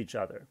with each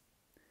other.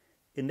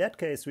 In that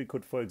case, we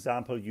could, for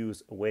example,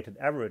 use a weighted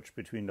average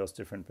between those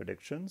different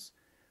predictions,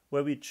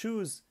 where we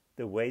choose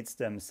the weights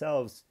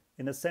themselves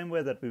in the same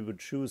way that we would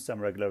choose some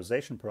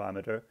regularization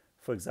parameter,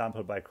 for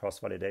example, by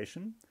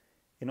cross-validation,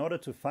 in order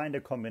to find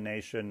a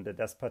combination that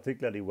does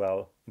particularly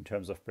well in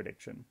terms of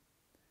prediction.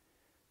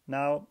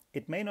 Now,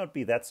 it may not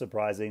be that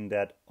surprising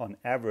that on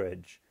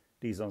average,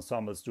 these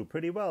ensembles do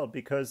pretty well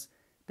because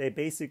they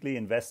basically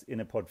invest in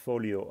a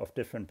portfolio of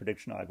different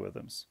prediction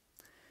algorithms.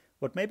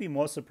 What may be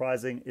more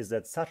surprising is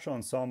that such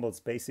ensembles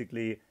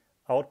basically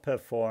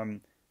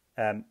outperform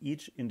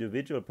each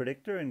individual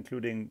predictor,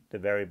 including the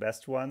very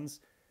best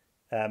ones,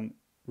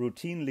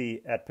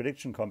 routinely at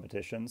prediction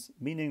competitions,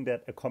 meaning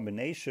that a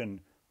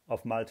combination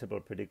of multiple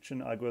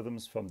prediction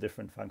algorithms from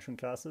different function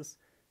classes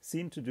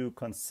seem to do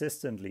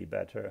consistently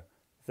better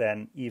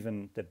than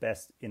even the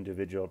best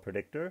individual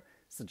predictor,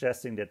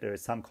 suggesting that there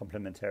is some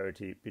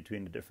complementarity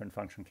between the different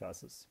function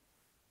classes.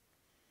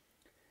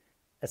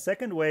 A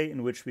second way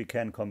in which we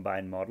can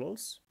combine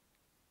models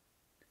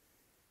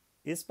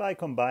is by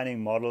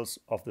combining models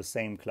of the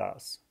same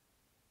class.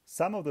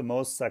 Some of the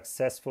most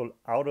successful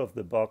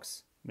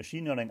out-of-the-box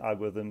machine learning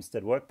algorithms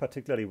that work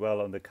particularly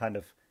well on the kind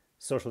of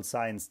social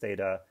science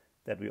data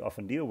that we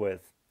often deal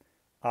with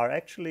are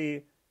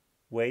actually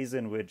ways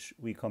in which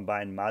we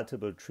combine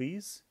multiple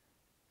trees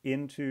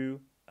into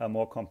a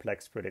more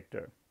complex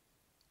predictor.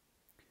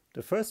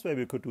 The first way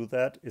we could do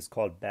that is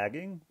called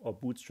bagging or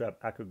bootstrap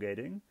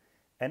aggregating.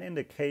 And in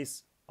the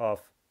case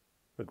of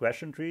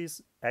regression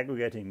trees,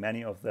 aggregating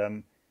many of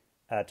them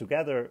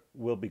together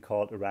will be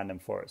called a random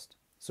forest.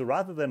 So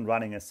rather than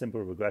running a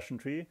simple regression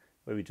tree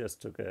where we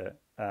just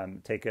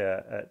take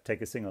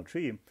a single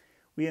tree,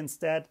 we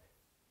instead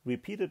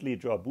repeatedly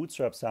draw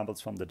bootstrap samples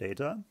from the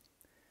data.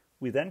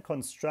 We then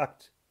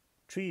construct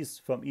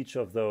trees from each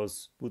of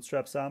those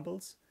bootstrap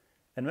samples.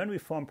 And when we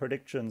form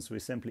predictions, we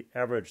simply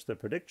average the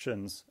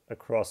predictions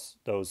across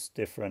those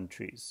different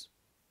trees.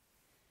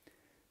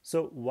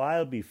 So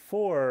while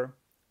before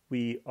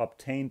we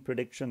obtained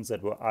predictions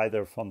that were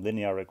either from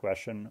linear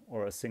regression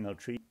or a single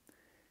tree,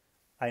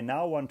 I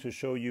now want to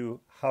show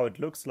you how it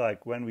looks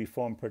like when we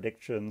form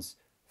predictions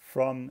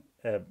from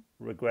a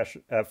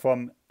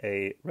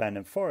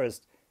random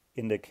forest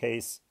in the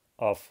case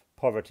of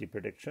poverty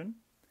prediction,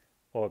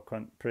 or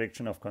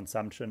prediction of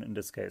consumption, in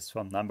this case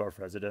from number of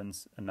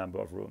residents and number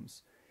of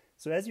rooms.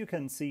 So as you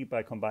can see,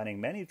 by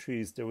combining many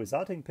trees, the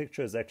resulting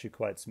picture is actually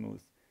quite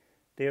smooth.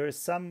 There are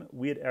some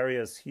weird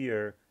areas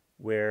here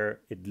where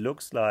it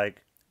looks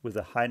like with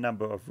a high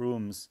number of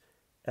rooms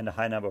and a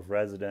high number of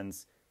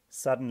residents,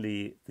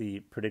 suddenly the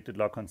predicted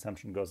log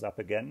consumption goes up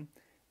again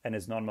and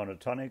is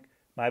non-monotonic.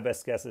 My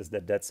best guess is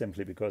that that's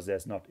simply because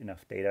there's not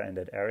enough data in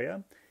that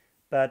area.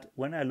 But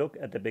when I look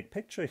at the big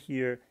picture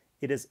here,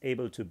 it is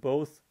able to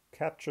both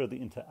capture the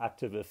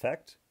interactive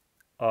effect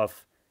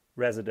of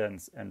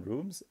residents and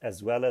rooms,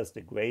 as well as the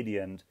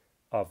gradient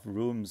of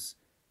rooms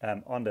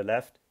on the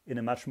left in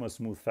a much more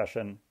smooth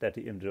fashion that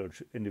the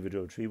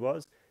individual tree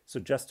was. So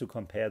just to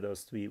compare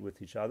those three with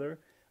each other,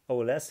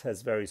 OLS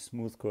has very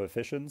smooth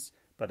coefficients,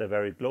 but a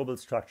very global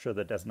structure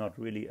that does not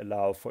really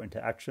allow for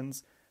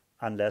interactions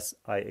unless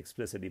I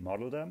explicitly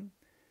model them.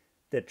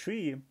 The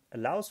tree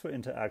allows for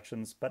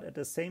interactions, but at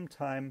the same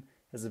time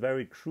has a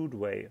very crude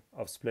way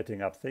of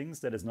splitting up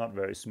things that is not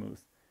very smooth.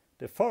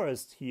 The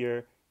forest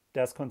here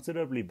does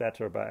considerably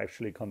better by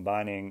actually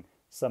combining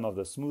some of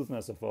the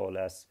smoothness of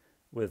OLS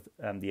with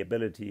the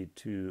ability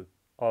to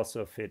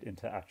also fit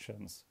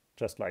interactions,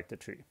 just like the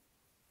tree.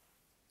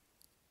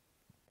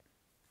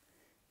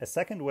 A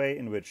second way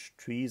in which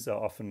trees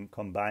are often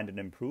combined and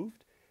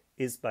improved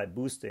is by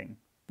boosting.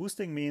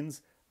 Boosting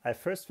means I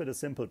first fit a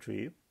simple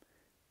tree,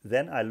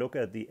 then I look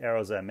at the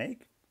errors I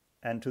make,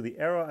 and to the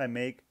error I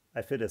make,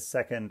 I fit a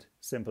second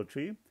simple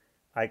tree.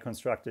 I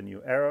construct a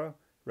new error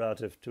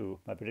relative to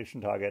my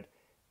prediction target,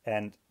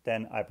 and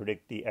then I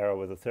predict the error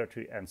with a third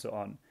tree, and so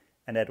on.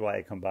 And that's why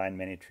I combine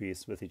many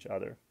trees with each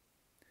other.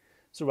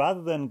 So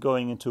rather than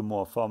going into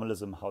more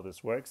formalism how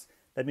this works,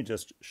 let me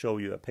just show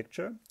you a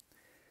picture.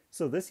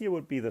 So this here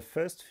would be the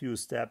first few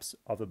steps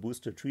of a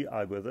boosted tree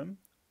algorithm,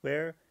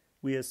 where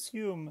we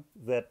assume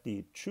that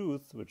the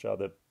truth, which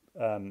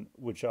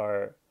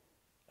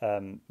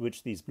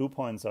these blue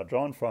points are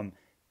drawn from,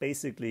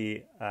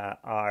 basically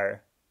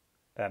are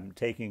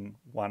taking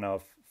one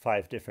of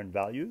 5 different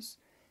values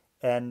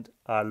and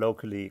are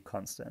locally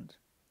constant.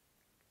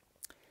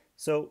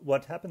 So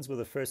what happens with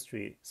the first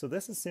tree? So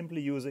this is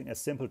simply using a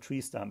simple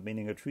tree stump,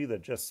 meaning a tree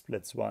that just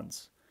splits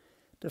once.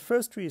 The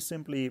first tree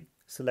simply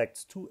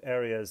selects 2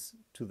 areas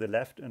to the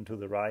left and to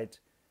the right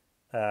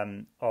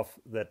of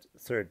that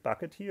third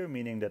bucket here,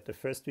 meaning that the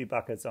first 3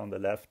 buckets are on the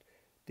left,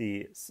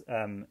 the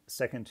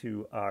second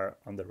 2 are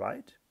on the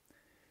right.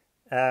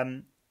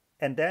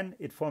 And then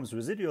it forms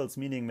residuals,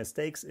 meaning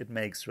mistakes it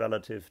makes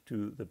relative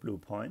to the blue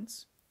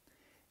points.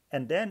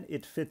 And then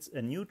it fits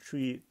a new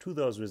tree to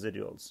those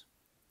residuals.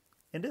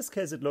 In this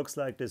case, it looks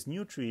like this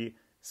new tree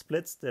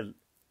splits the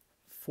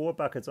 4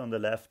 buckets on the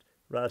left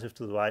relative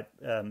to the right,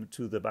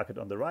 to the bucket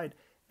on the right,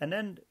 and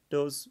then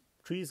those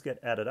trees get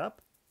added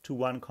up to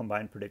one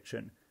combined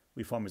prediction.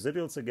 We form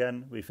residuals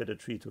again, we fit a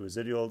tree to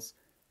residuals,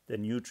 the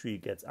new tree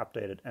gets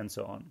updated, and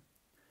so on.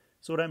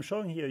 So what I'm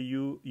showing here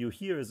you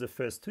here is the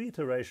first 3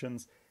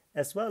 iterations,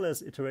 as well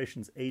as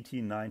iterations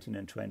 18, 19,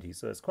 and 20.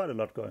 So there's quite a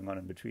lot going on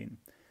in between.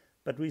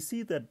 But we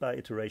see that by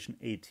iteration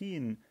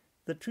 18,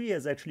 the tree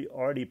has actually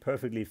already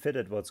perfectly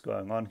fitted what's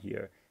going on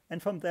here.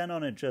 And from then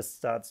on, it just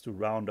starts to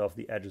round off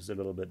the edges a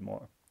little bit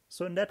more.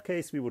 So in that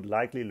case, we would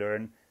likely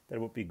learn that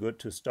it would be good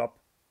to stop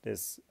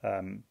this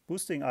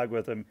boosting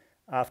algorithm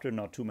after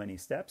not too many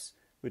steps,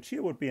 which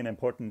here would be an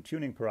important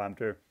tuning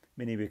parameter,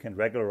 meaning we can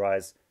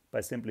regularize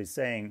by simply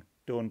saying,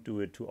 don't do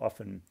it too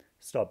often,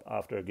 stop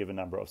after a given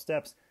number of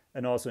steps,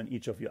 and also in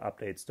each of your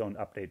updates, don't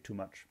update too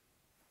much.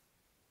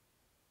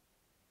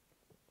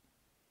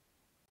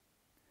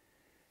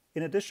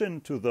 In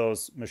addition to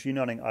those machine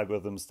learning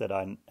algorithms that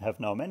I have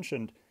now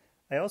mentioned,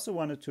 I also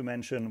wanted to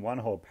mention one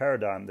whole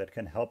paradigm that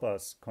can help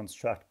us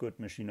construct good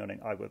machine learning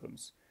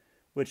algorithms,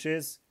 which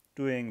is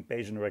doing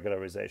Bayesian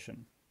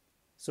regularization.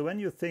 So when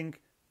you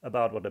think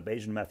about what a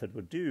Bayesian method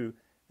would do,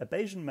 a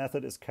Bayesian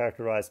method is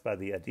characterized by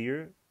the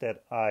idea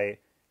that I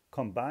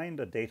combine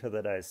the data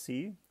that I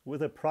see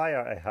with a prior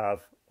I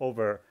have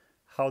over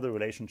how the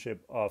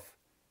relationship of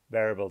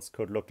variables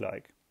could look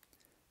like.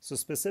 So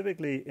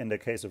specifically in the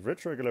case of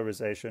ridge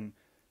regularization,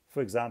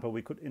 for example,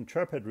 we could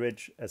interpret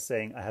ridge as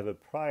saying I have a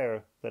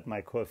prior that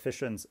my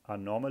coefficients are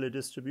normally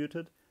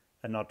distributed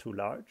and not too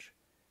large,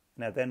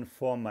 and I then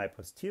form my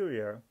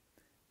posterior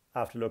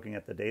after looking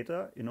at the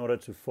data in order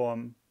to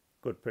form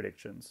good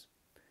predictions.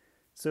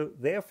 So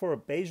therefore,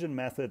 Bayesian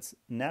methods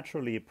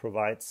naturally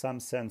provide some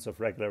sense of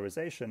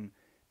regularization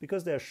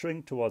because they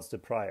shrink towards the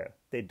prior.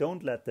 They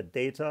don't let the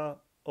data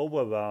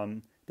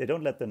overwhelm, they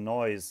don't let the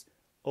noise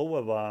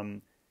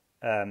overwhelm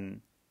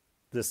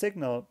the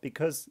signal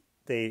because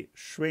they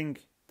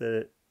shrink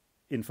the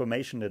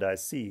information that I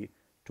see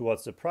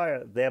towards the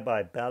prior,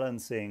 thereby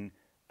balancing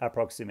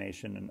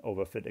approximation and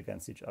overfit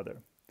against each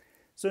other.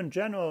 So in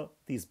general,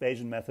 these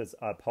Bayesian methods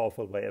are a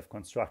powerful way of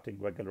constructing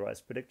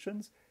regularized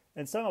predictions,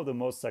 and some of the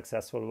most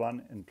successful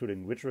ones,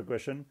 including ridge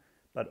regression,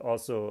 but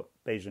also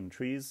Bayesian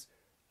trees,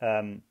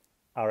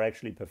 are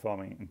actually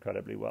performing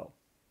incredibly well.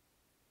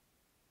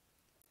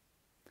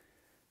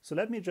 So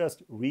let me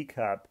just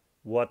recap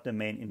what the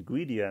main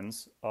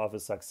ingredients of a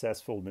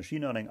successful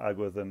machine learning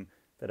algorithm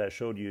that I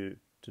showed you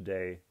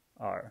today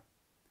are.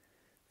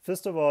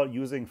 First of all,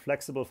 using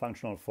flexible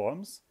functional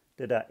forms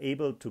that are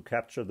able to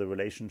capture the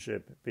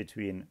relationship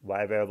between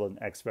y variable and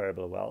x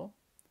variable well.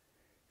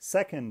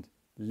 Second,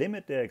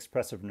 limit their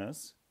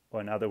expressiveness,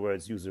 or in other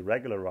words, use a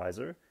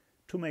regularizer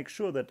to make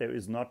sure that there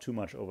is not too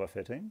much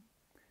overfitting.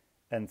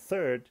 And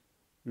third,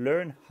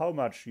 learn how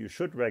much you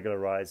should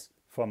regularize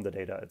from the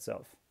data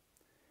itself.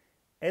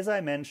 As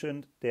I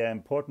mentioned, there are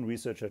important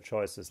researcher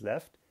choices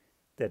left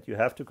that you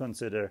have to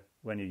consider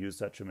when you use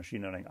such a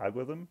machine learning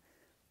algorithm.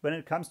 When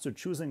it comes to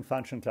choosing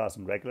function class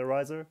and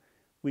regularizer,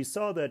 we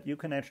saw that you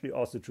can actually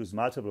also choose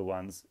multiple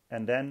ones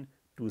and then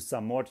do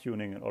some more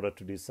tuning in order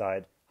to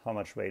decide how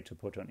much weight to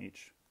put on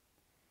each.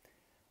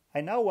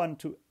 I now want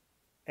to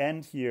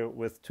end here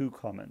with two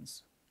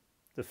comments.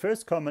 The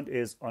first comment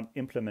is on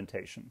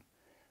implementation.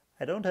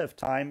 I don't have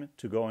time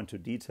to go into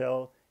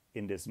detail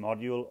in this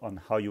module on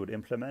how you would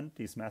implement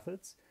these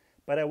methods,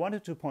 but I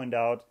wanted to point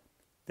out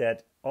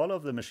that all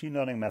of the machine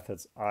learning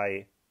methods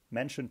I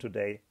mentioned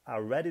today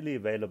are readily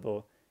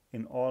available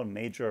in all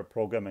major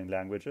programming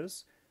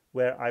languages,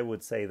 where I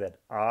would say that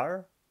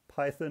R,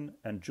 Python,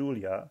 and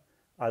Julia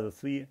are the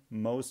three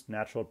most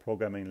natural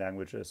programming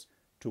languages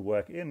to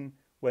work in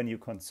when you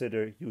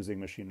consider using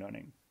machine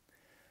learning.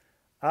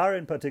 R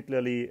in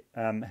particularly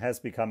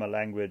has become a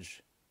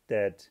language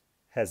that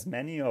has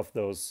many of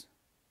those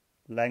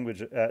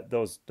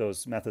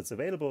those methods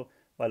available,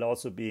 while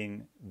also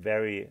being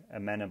very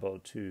amenable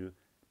to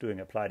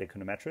doing applied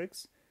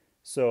econometrics.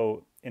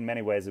 So in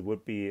many ways, it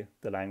would be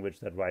the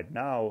language that right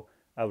now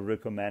I would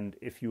recommend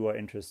if you are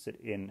interested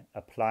in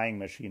applying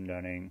machine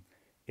learning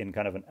in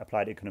kind of an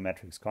applied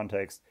econometrics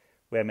context,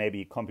 where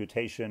maybe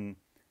computation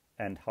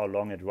and how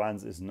long it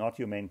runs is not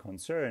your main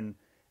concern,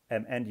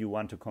 and you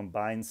want to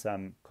combine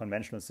some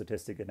conventional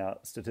statistic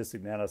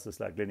analysis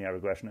like linear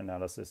regression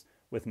analysis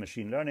with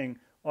machine learning,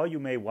 or you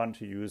may want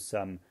to use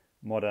some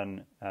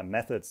modern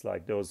methods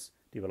like those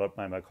developed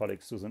by my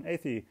colleague Susan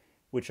Athey,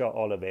 which are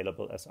all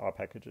available as R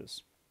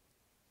packages.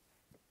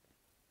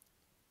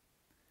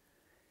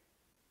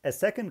 A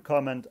second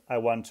comment I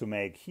want to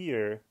make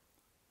here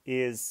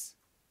is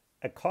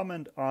a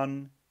comment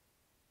on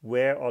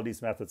where all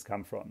these methods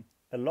come from.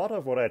 A lot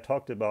of what I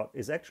talked about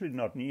is actually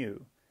not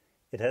new.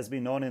 It has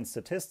been known in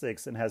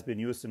statistics and has been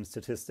used in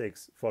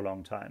statistics for a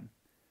long time.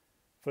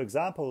 For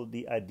example,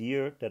 the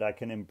idea that I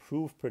can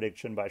improve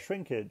prediction by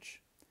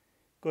shrinkage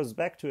goes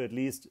back to at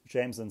least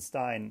James and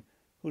Stein,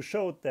 who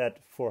showed that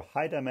for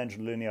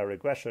high-dimensional linear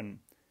regression,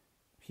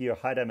 here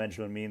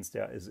high-dimensional means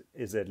there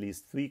is at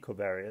least 3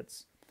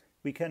 covariates,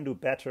 we can do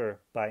better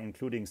by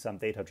including some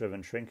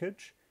data-driven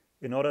shrinkage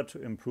in order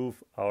to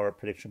improve our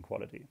prediction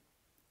quality.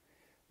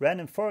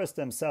 Random forests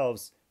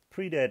themselves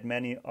predate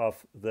many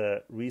of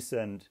the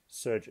recent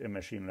surge in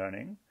machine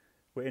learning,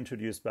 were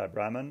introduced by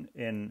Brahman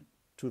in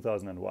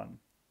 2001.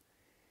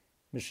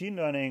 Machine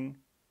learning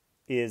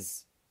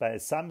is by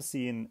some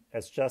seen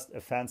as just a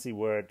fancy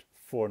word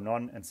for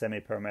non- and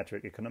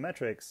semi-parametric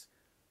econometrics,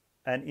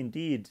 and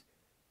indeed,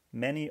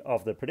 many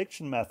of the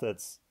prediction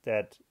methods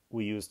that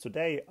we use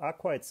today are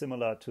quite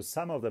similar to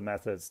some of the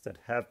methods that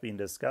have been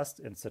discussed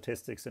in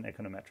statistics and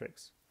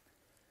econometrics.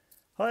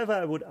 However,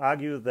 I would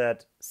argue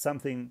that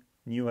something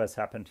new has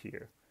happened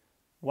here.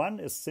 One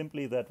is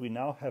simply that we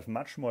now have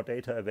much more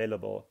data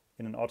available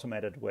in an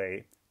automated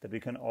way that we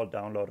can all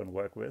download and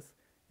work with,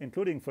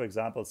 including, for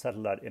example,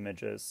 satellite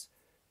images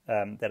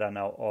that are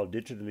now all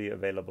digitally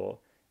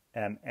available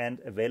and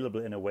available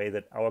in a way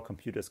that our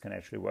computers can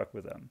actually work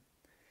with them.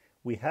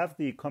 We have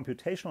the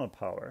computational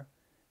power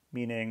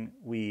meaning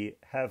we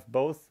have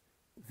both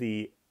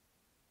the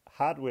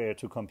hardware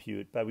to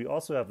compute, but we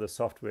also have the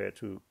software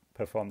to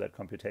perform that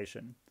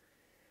computation.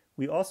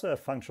 We also have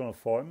functional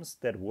forms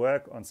that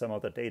work on some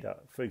of the data.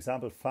 For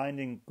example,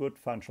 finding good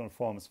functional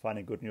forms,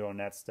 finding good neural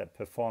nets that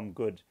perform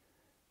good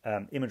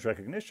image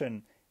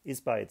recognition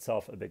is by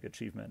itself a big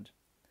achievement.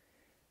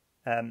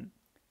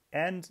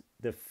 And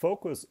the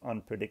focus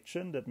on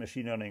prediction that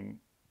machine learning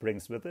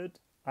brings with it,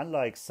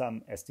 unlike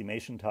some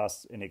estimation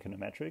tasks in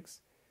econometrics,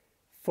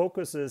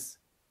 focuses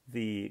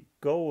the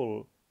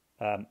goal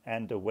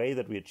and the way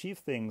that we achieve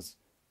things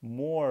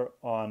more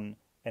on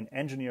an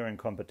engineering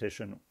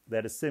competition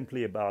that is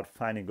simply about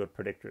finding good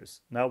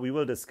predictors. Now, we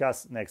will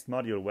discuss next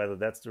module whether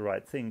that's the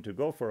right thing to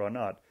go for or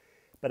not,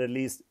 but at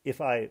least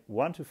if I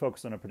want to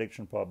focus on a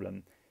prediction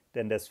problem,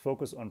 then this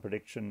focus on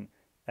prediction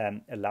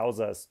allows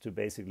us to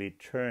basically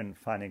turn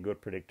finding a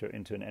good predictor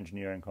into an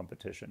engineering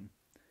competition.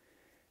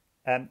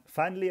 And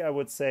finally, I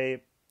would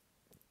say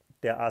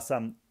there are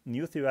some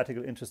new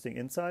theoretical interesting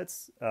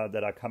insights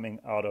that are coming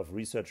out of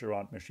research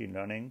around machine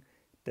learning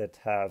that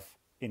have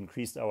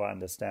increased our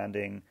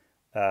understanding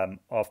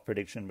of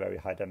prediction in very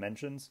high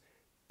dimensions.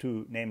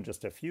 To name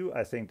just a few,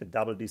 I think the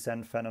double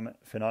descent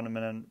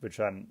phenomenon, which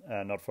I'm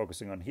not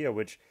focusing on here,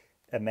 which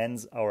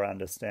amends our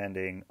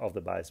understanding of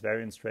the bias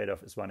variance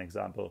trade-off, is one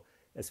example,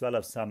 as well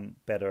as some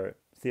better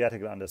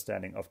theoretical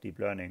understanding of deep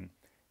learning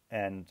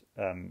and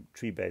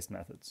tree-based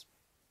methods.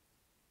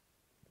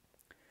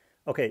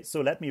 Okay, so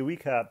let me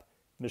recap.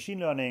 Machine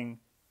learning,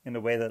 in the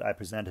way that I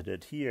presented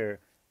it here,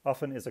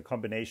 often is a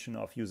combination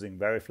of using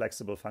very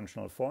flexible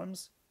functional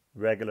forms,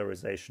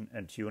 regularization,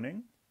 and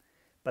tuning.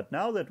 But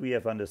now that we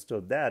have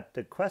understood that,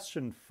 the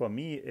question for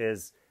me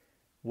is,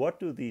 what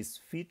do these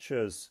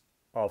features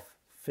of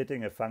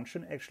fitting a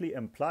function actually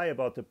imply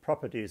about the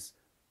properties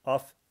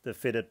of the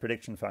fitted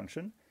prediction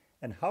function?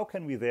 And how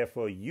can we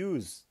therefore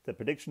use the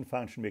prediction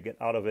function we get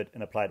out of it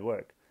in applied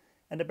work?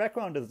 And the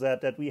background is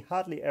that we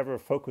hardly ever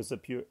face a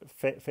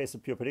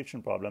pure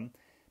prediction problem,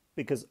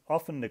 because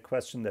often the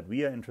question that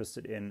we are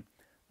interested in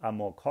are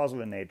more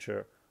causal in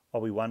nature,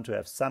 or we want to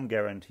have some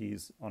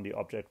guarantees on the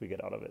object we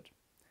get out of it.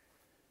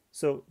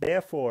 So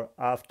therefore,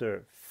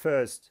 after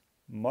first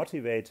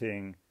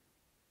motivating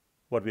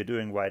what we're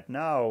doing right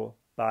now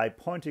by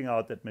pointing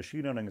out that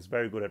machine learning is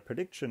very good at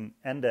prediction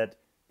and that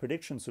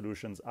prediction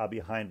solutions are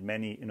behind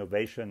many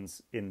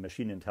innovations in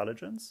machine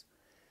intelligence,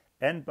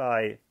 and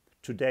by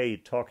today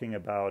talking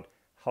about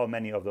how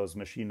many of those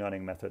machine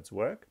learning methods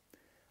work,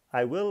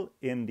 I will,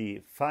 in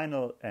the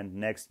final and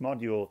next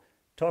module,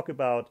 talk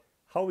about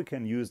how we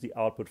can use the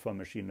output for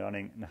machine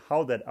learning and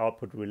how that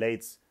output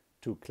relates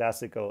to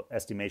classical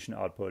estimation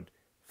output,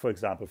 for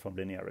example, from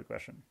linear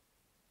regression.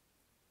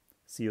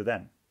 See you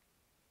then.